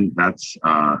can. That's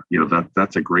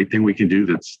that's a great thing we can do.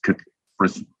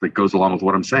 That goes along with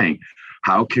what I'm saying.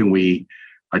 How can we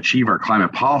achieve our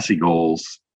climate policy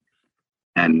goals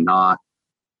and not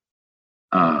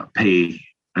pay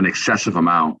an excessive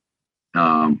amount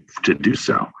to do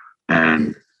so?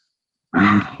 And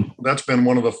that's been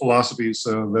one of the philosophies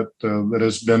that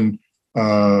has been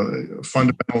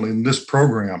fundamental in this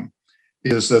program,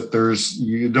 is that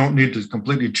you don't need to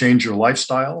completely change your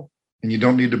lifestyle, and you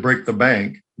don't need to break the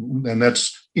bank, and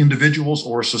that's individuals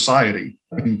or society.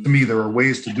 To me, there are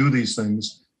ways to do these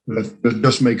things that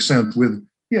just make sense with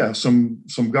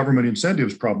some government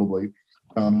incentives probably.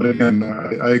 But again,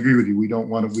 I agree with you. We don't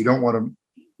want to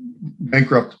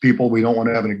bankrupt people. We don't want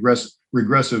to have an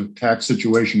regressive tax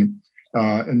situation.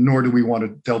 and nor do we want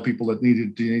to tell people that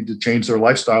need to change their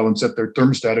lifestyle and set their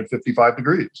thermostat at 55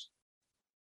 degrees.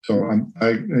 So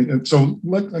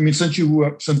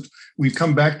since we've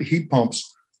come back to heat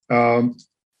pumps, I've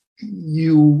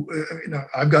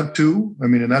got two.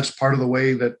 And that's part of the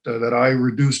way that I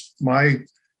reduced my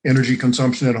energy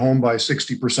consumption at home by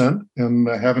 60%, and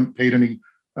I haven't paid any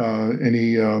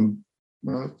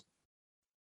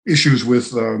issues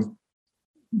with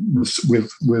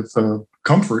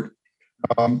comfort.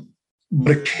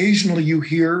 But occasionally you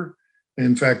hear,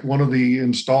 in fact, one of the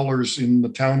installers in the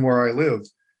town where I live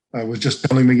was just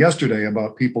telling me yesterday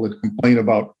about people that complain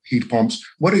about heat pumps.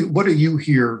 What do you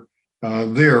hear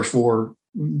there for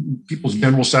people's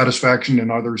general satisfaction,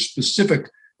 and are there specific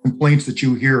complaints that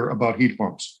you hear about heat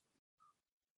pumps?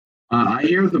 I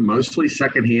hear them mostly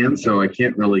secondhand, so I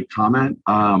can't really comment.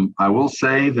 I will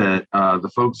say that the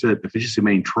folks at Efficiency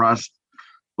Maine Trust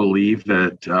believe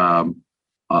that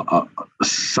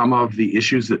some of the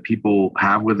issues that people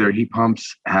have with their heat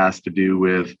pumps has to do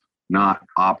with not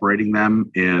operating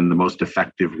them in the most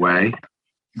effective way.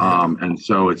 And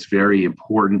so it's very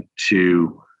important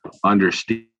to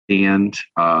understand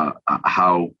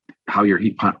how your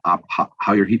heat pump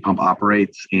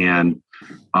operates, and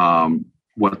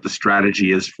what the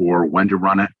strategy is for when to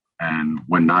run it and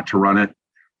when not to run it.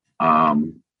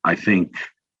 I think,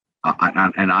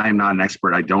 and I am not an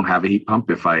expert. I don't have a heat pump.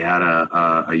 If I had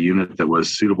a unit that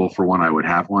was suitable for one, I would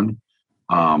have one.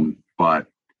 But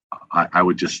I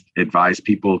would just advise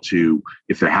people to,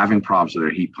 if they're having problems with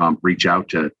their heat pump, reach out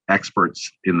to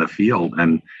experts in the field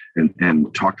and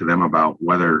talk to them about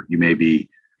whether you may be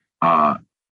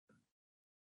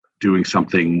doing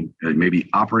something, maybe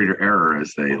operator error,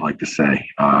 as they like to say.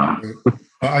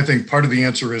 I think part of the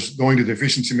answer is going to the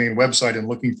Efficiency Maine website and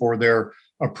looking for their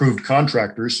approved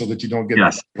contractors, so that you don't get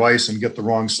advice and get the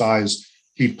wrong size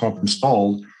heat pump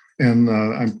installed. And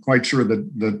I'm quite sure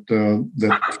that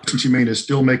Efficiency Maine is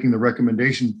still making the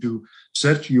recommendation to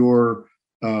set your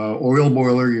oil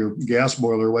boiler, your gas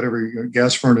boiler, whatever, your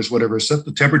gas furnace, whatever, set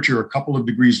the temperature a couple of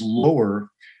degrees lower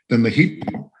than the heat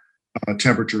pump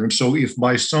temperature. And so if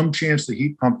by some chance the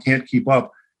heat pump can't keep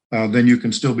up, then you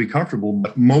can still be comfortable.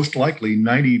 But most likely,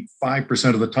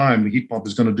 95% of the time, the heat pump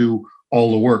is going to do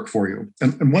all the work for you.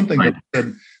 And one thing that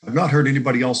I've not heard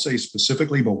anybody else say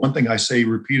specifically, but one thing I say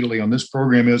repeatedly on this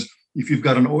program is, if you've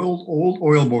got an old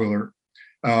oil boiler,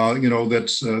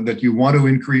 that you want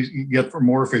to get for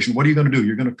more efficient, what are you going to do?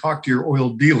 You're going to talk to your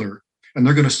oil dealer, and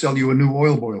they're going to sell you a new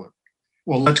oil boiler.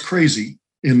 Well, that's crazy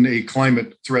in a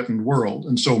climate threatened world.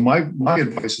 And so my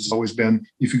advice has always been,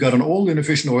 if you've got an old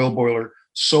inefficient oil boiler,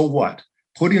 so what?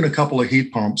 Put in a couple of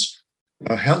heat pumps.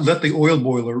 Let the oil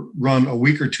boiler run a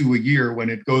week or two a year when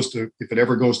it goes to, if it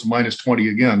ever goes to minus 20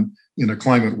 again in a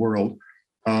climate world,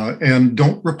 and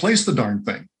don't replace the darn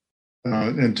thing.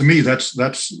 And to me,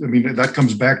 that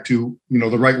comes back to,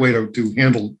 the right way to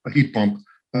handle a heat pump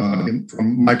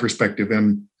from my perspective,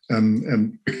 and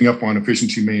picking up on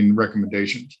Efficiency Maine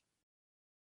recommendations.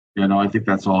 Yeah, no, I think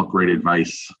that's all great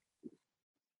advice.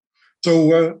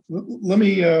 So let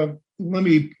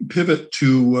me pivot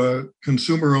to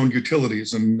consumer-owned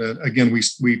utilities. And again,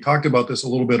 we talked about this a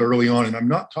little bit early on, and I'm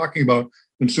not talking about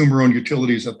consumer-owned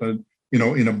utilities at the,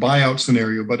 in a buyout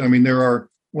scenario, but there are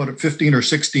 15 or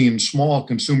 16 small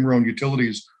consumer-owned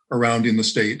utilities around in the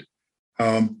state.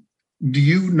 Do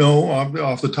you know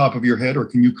off the top of your head, or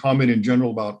can you comment in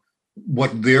general about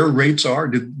what their rates are?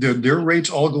 Did their rates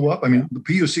all go up? The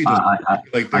PUC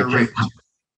doesn't like their rates.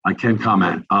 I can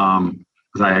comment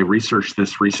because I researched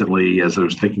this recently as I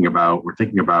was thinking about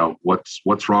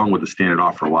what's wrong with the standard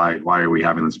offer. Why are we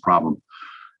having this problem?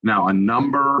 Now, a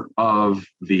number of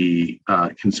the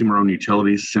consumer-owned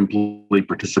utilities simply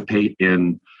participate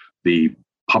in the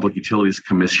Public Utilities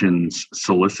Commission's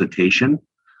solicitation,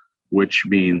 which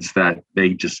means that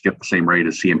they just get the same rate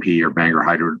as CMP or Bangor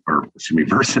Hydro, or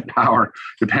Versant Power,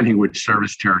 depending which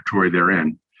service territory they're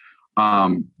in.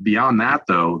 Beyond that,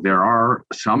 though, there are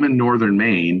some in northern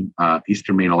Maine,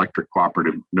 Eastern Maine Electric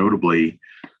Cooperative, notably,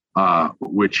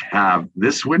 which have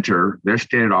this winter, their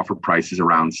standard offer price is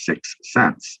around 6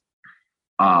 cents.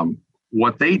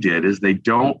 What they did is they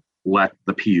don't let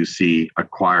the PUC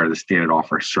acquire the standard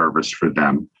offer service for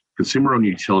them. Consumer-owned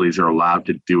utilities are allowed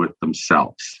to do it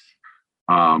themselves.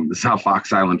 This is how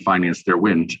Fox Island financed their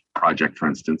wind project, for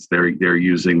instance. They're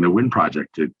using the wind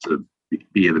project to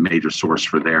be the major source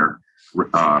for their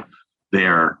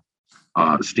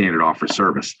standard offer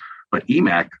service. But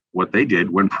EMEC, what they did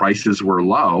when prices were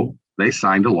low, they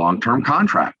signed a long-term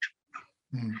contract.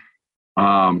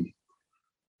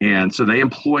 And so they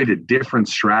employed a different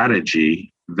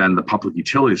strategy than the Public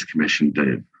Utilities Commission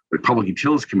did. the Public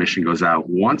Utilities Commission goes out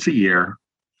once a year,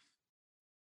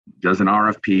 does an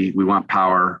RFP. We want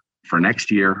power for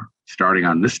next year, starting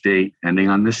on this date, ending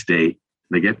on this date.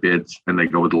 They get bids and they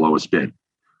go with the lowest bid.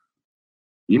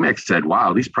 EMEX said,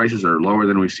 wow, these prices are lower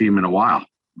than we've seen them in a while.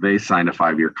 They signed a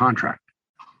 5-year contract.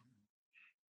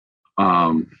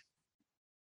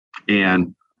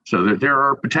 And so there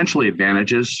are potentially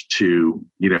advantages to,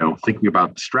 thinking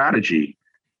about the strategy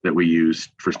that we use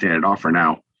for standard offer.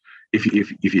 Now, if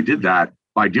you did that,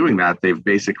 by doing that, they've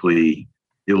basically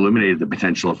eliminated the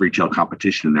potential of retail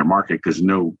competition in their market because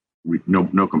no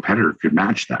competitor could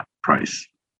match that price.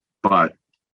 But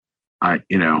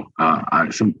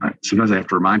sometimes I have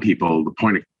to remind people the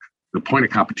point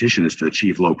of competition is to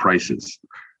achieve low prices,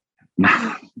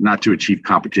 not to achieve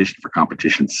competition for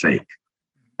competition's sake.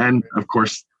 And of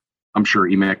course, I'm sure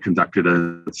EMEC conducted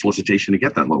a solicitation to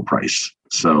get that low price.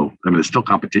 So, there's still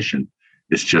competition.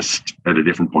 It's just at a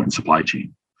different point in supply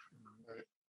chain.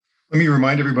 Let me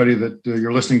remind everybody that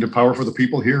you're listening to Power for the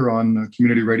People here on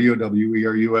Community Radio,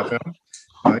 WERU-FM,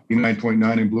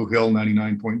 89.9 in Blue Hill,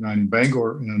 99.9 in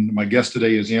Bangor. And my guest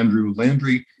today is Andrew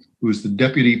Landry, who is the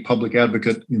Deputy Public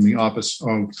Advocate in the Office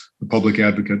of the Public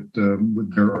Advocate,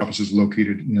 with their offices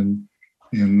located in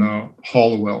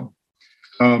Hallowell.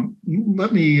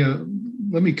 Let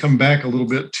me come back a little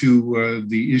bit to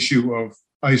the issue of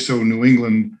ISO New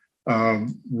England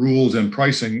rules and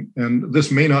pricing. And this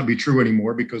may not be true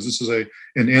anymore because this is an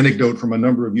anecdote from a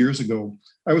number of years ago.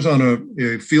 I was on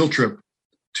a field trip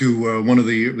to one of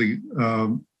the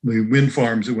wind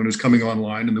farms when it was coming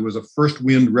online, and there was a First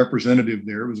Wind representative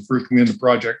there. It was a First Wind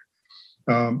project.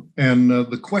 And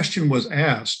the question was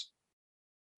asked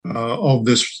of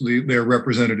their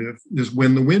representative is,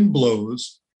 when the wind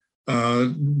blows,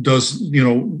 does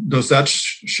that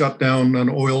shut down an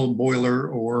oil boiler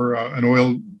or an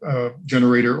oil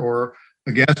generator or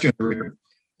a gas generator?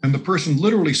 And the person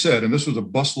literally said, and this was a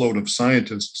busload of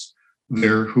scientists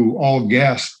there who all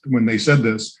gasped when they said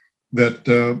this, that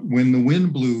when the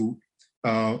wind blew,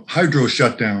 hydro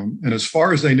shut down. And as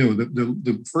far as they knew,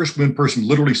 the First Wind person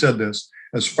literally said this,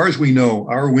 as far as we know,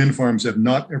 our wind farms have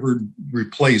not ever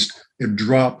replaced a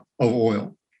drop of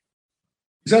oil.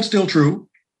 Is that still true?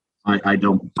 I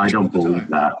don't believe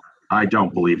that. I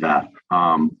don't believe that.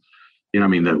 That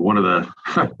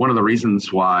one of the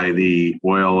reasons why the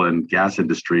oil and gas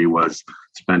industry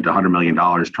spent $100 million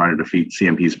trying to defeat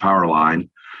CMP's power line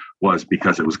was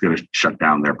because it was going to shut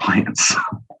down their plants.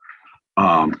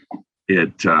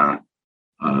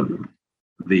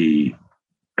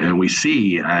 And we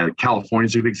see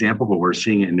California's a good example, but we're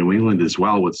seeing it in New England as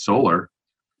well with solar.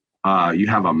 You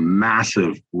have a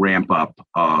massive ramp up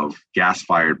of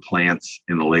gas-fired plants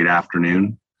in the late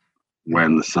afternoon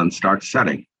when the sun starts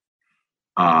setting.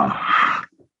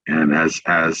 And as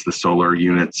the solar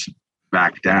units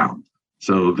back down.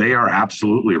 So they are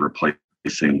absolutely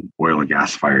replacing oil and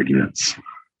gas-fired units.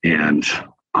 And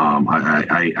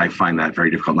I find that very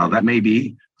difficult. Now, that may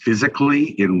be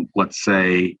physically in, let's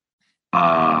say,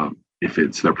 if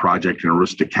it's their project in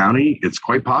Aroostook County, it's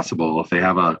quite possible if they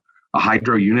have a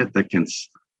hydro unit that can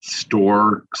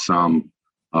store some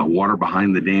water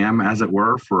behind the dam, as it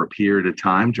were, for a period of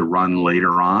time to run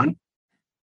later on,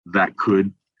 that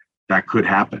could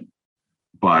happen.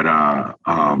 But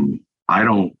I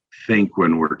don't think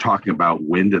when we're talking about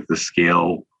wind at the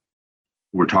scale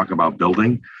we're talking about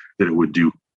building, that it would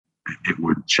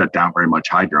shut down very much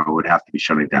hydro. It would have to be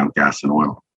shutting down gas and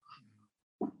oil.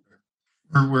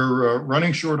 We're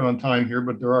running short on time here,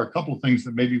 but there are a couple of things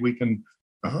that maybe we can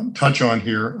touch on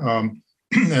here.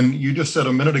 And you just said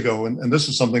a minute ago, and this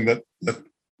is something that I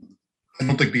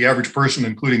don't think the average person,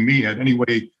 including me, had any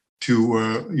way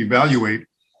to evaluate.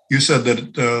 You said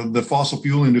that the fossil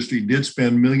fuel industry did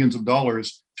spend millions of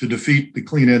dollars to defeat the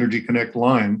Clean Energy Connect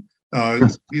line. Do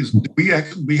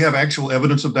we have actual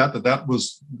evidence of that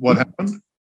was what happened?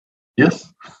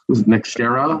 Yes. It was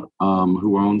NextEra,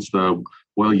 who owns the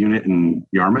oil unit in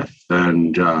Yarmouth,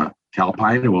 and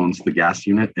Calpine, who owns the gas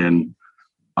unit in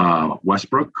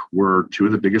Westbrook, were two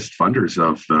of the biggest funders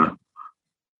of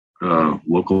the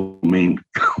local Maine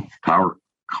Power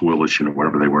Coalition, or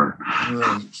whatever they were.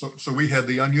 So we had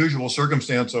the unusual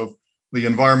circumstance of the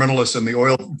environmentalists and the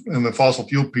oil and the fossil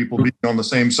fuel people being on the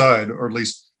same side, or at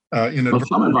least some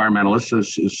environmentalists,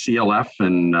 is CLF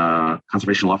and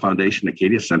Conservation Law Foundation,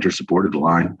 Acadia Center supported the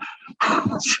line.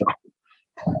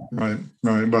 Right,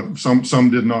 but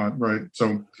some did not, right?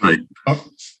 So, right. All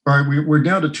right, we're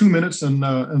down to 2 minutes,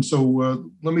 and so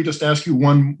let me just ask you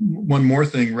one more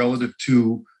thing relative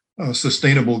to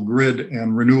sustainable grid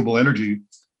and renewable energy.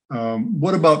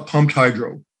 What about pumped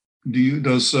hydro? Do you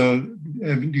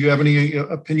have any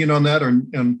opinion on that,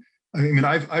 and I mean,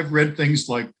 I've read things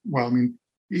like, well, I mean,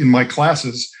 in my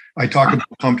classes, I talk about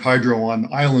pumped hydro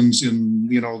on islands in,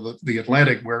 the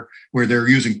Atlantic where they're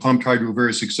using pumped hydro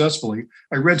very successfully.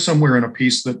 I read somewhere in a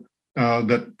piece that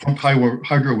that pumped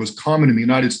hydro was common in the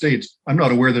United States. I'm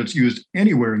not aware that it's used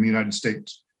anywhere in the United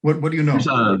States. What do you know?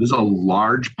 There's a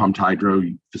large pumped hydro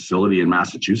facility in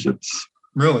Massachusetts.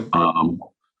 Really?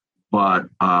 But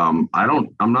I'm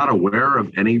not aware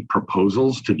of any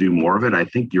proposals to do more of it. I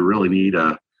think you really need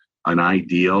an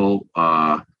ideal,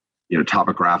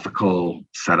 topographical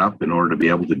setup in order to be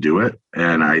able to do it.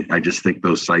 And I just think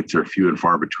those sites are few and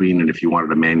far between. And if you wanted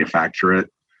to manufacture it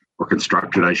or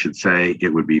construct it, I should say, it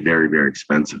would be very, very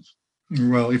expensive.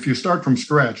 Well, if you start from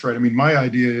scratch, right? I mean, my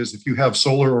idea is if you have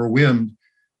solar or wind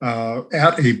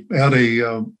at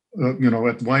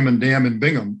Wyman Dam in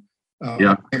Bingham,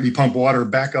 and you pump water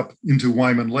back up into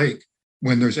Wyman Lake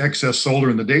when there's excess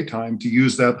solar in the daytime to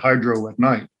use that hydro at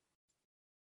night.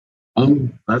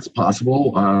 That's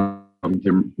possible. I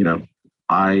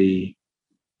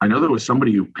know there was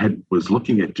somebody who was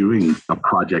looking at doing a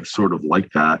project sort of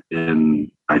like that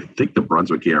in, I think, the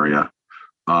Brunswick area,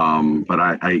 but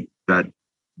I that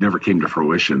never came to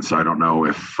fruition. So I don't know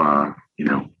if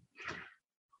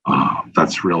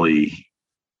that's really.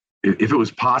 If it was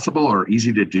possible or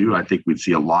easy to do, I think we'd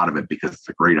see a lot of it because it's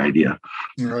a great idea.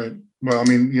 Right. Well, I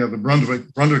mean, the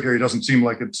Brunswick area doesn't seem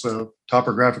like it's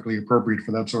topographically appropriate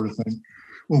for that sort of thing.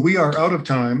 Well, we are out of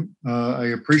time. I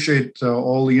appreciate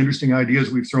all the interesting ideas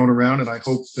we've thrown around, and I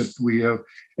hope that we have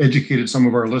educated some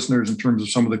of our listeners in terms of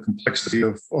some of the complexity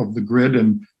of the grid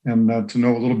and to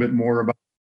know a little bit more about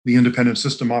the independent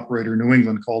system operator New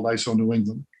England called ISO New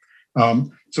England.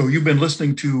 So you've been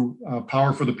listening to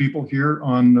Power for the People here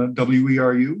on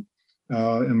WERU.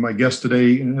 And my guest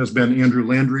today has been Andrew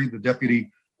Landry, the Deputy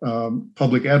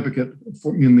Public Advocate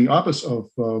in the Office of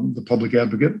the Public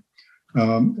Advocate.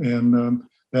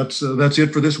 That's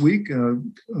it for this week.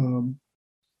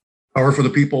 Power for the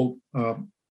People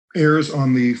airs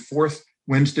on the fourth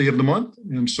Wednesday of the month.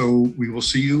 And so we will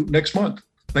see you next month.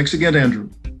 Thanks again, Andrew.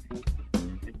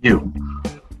 Thank you.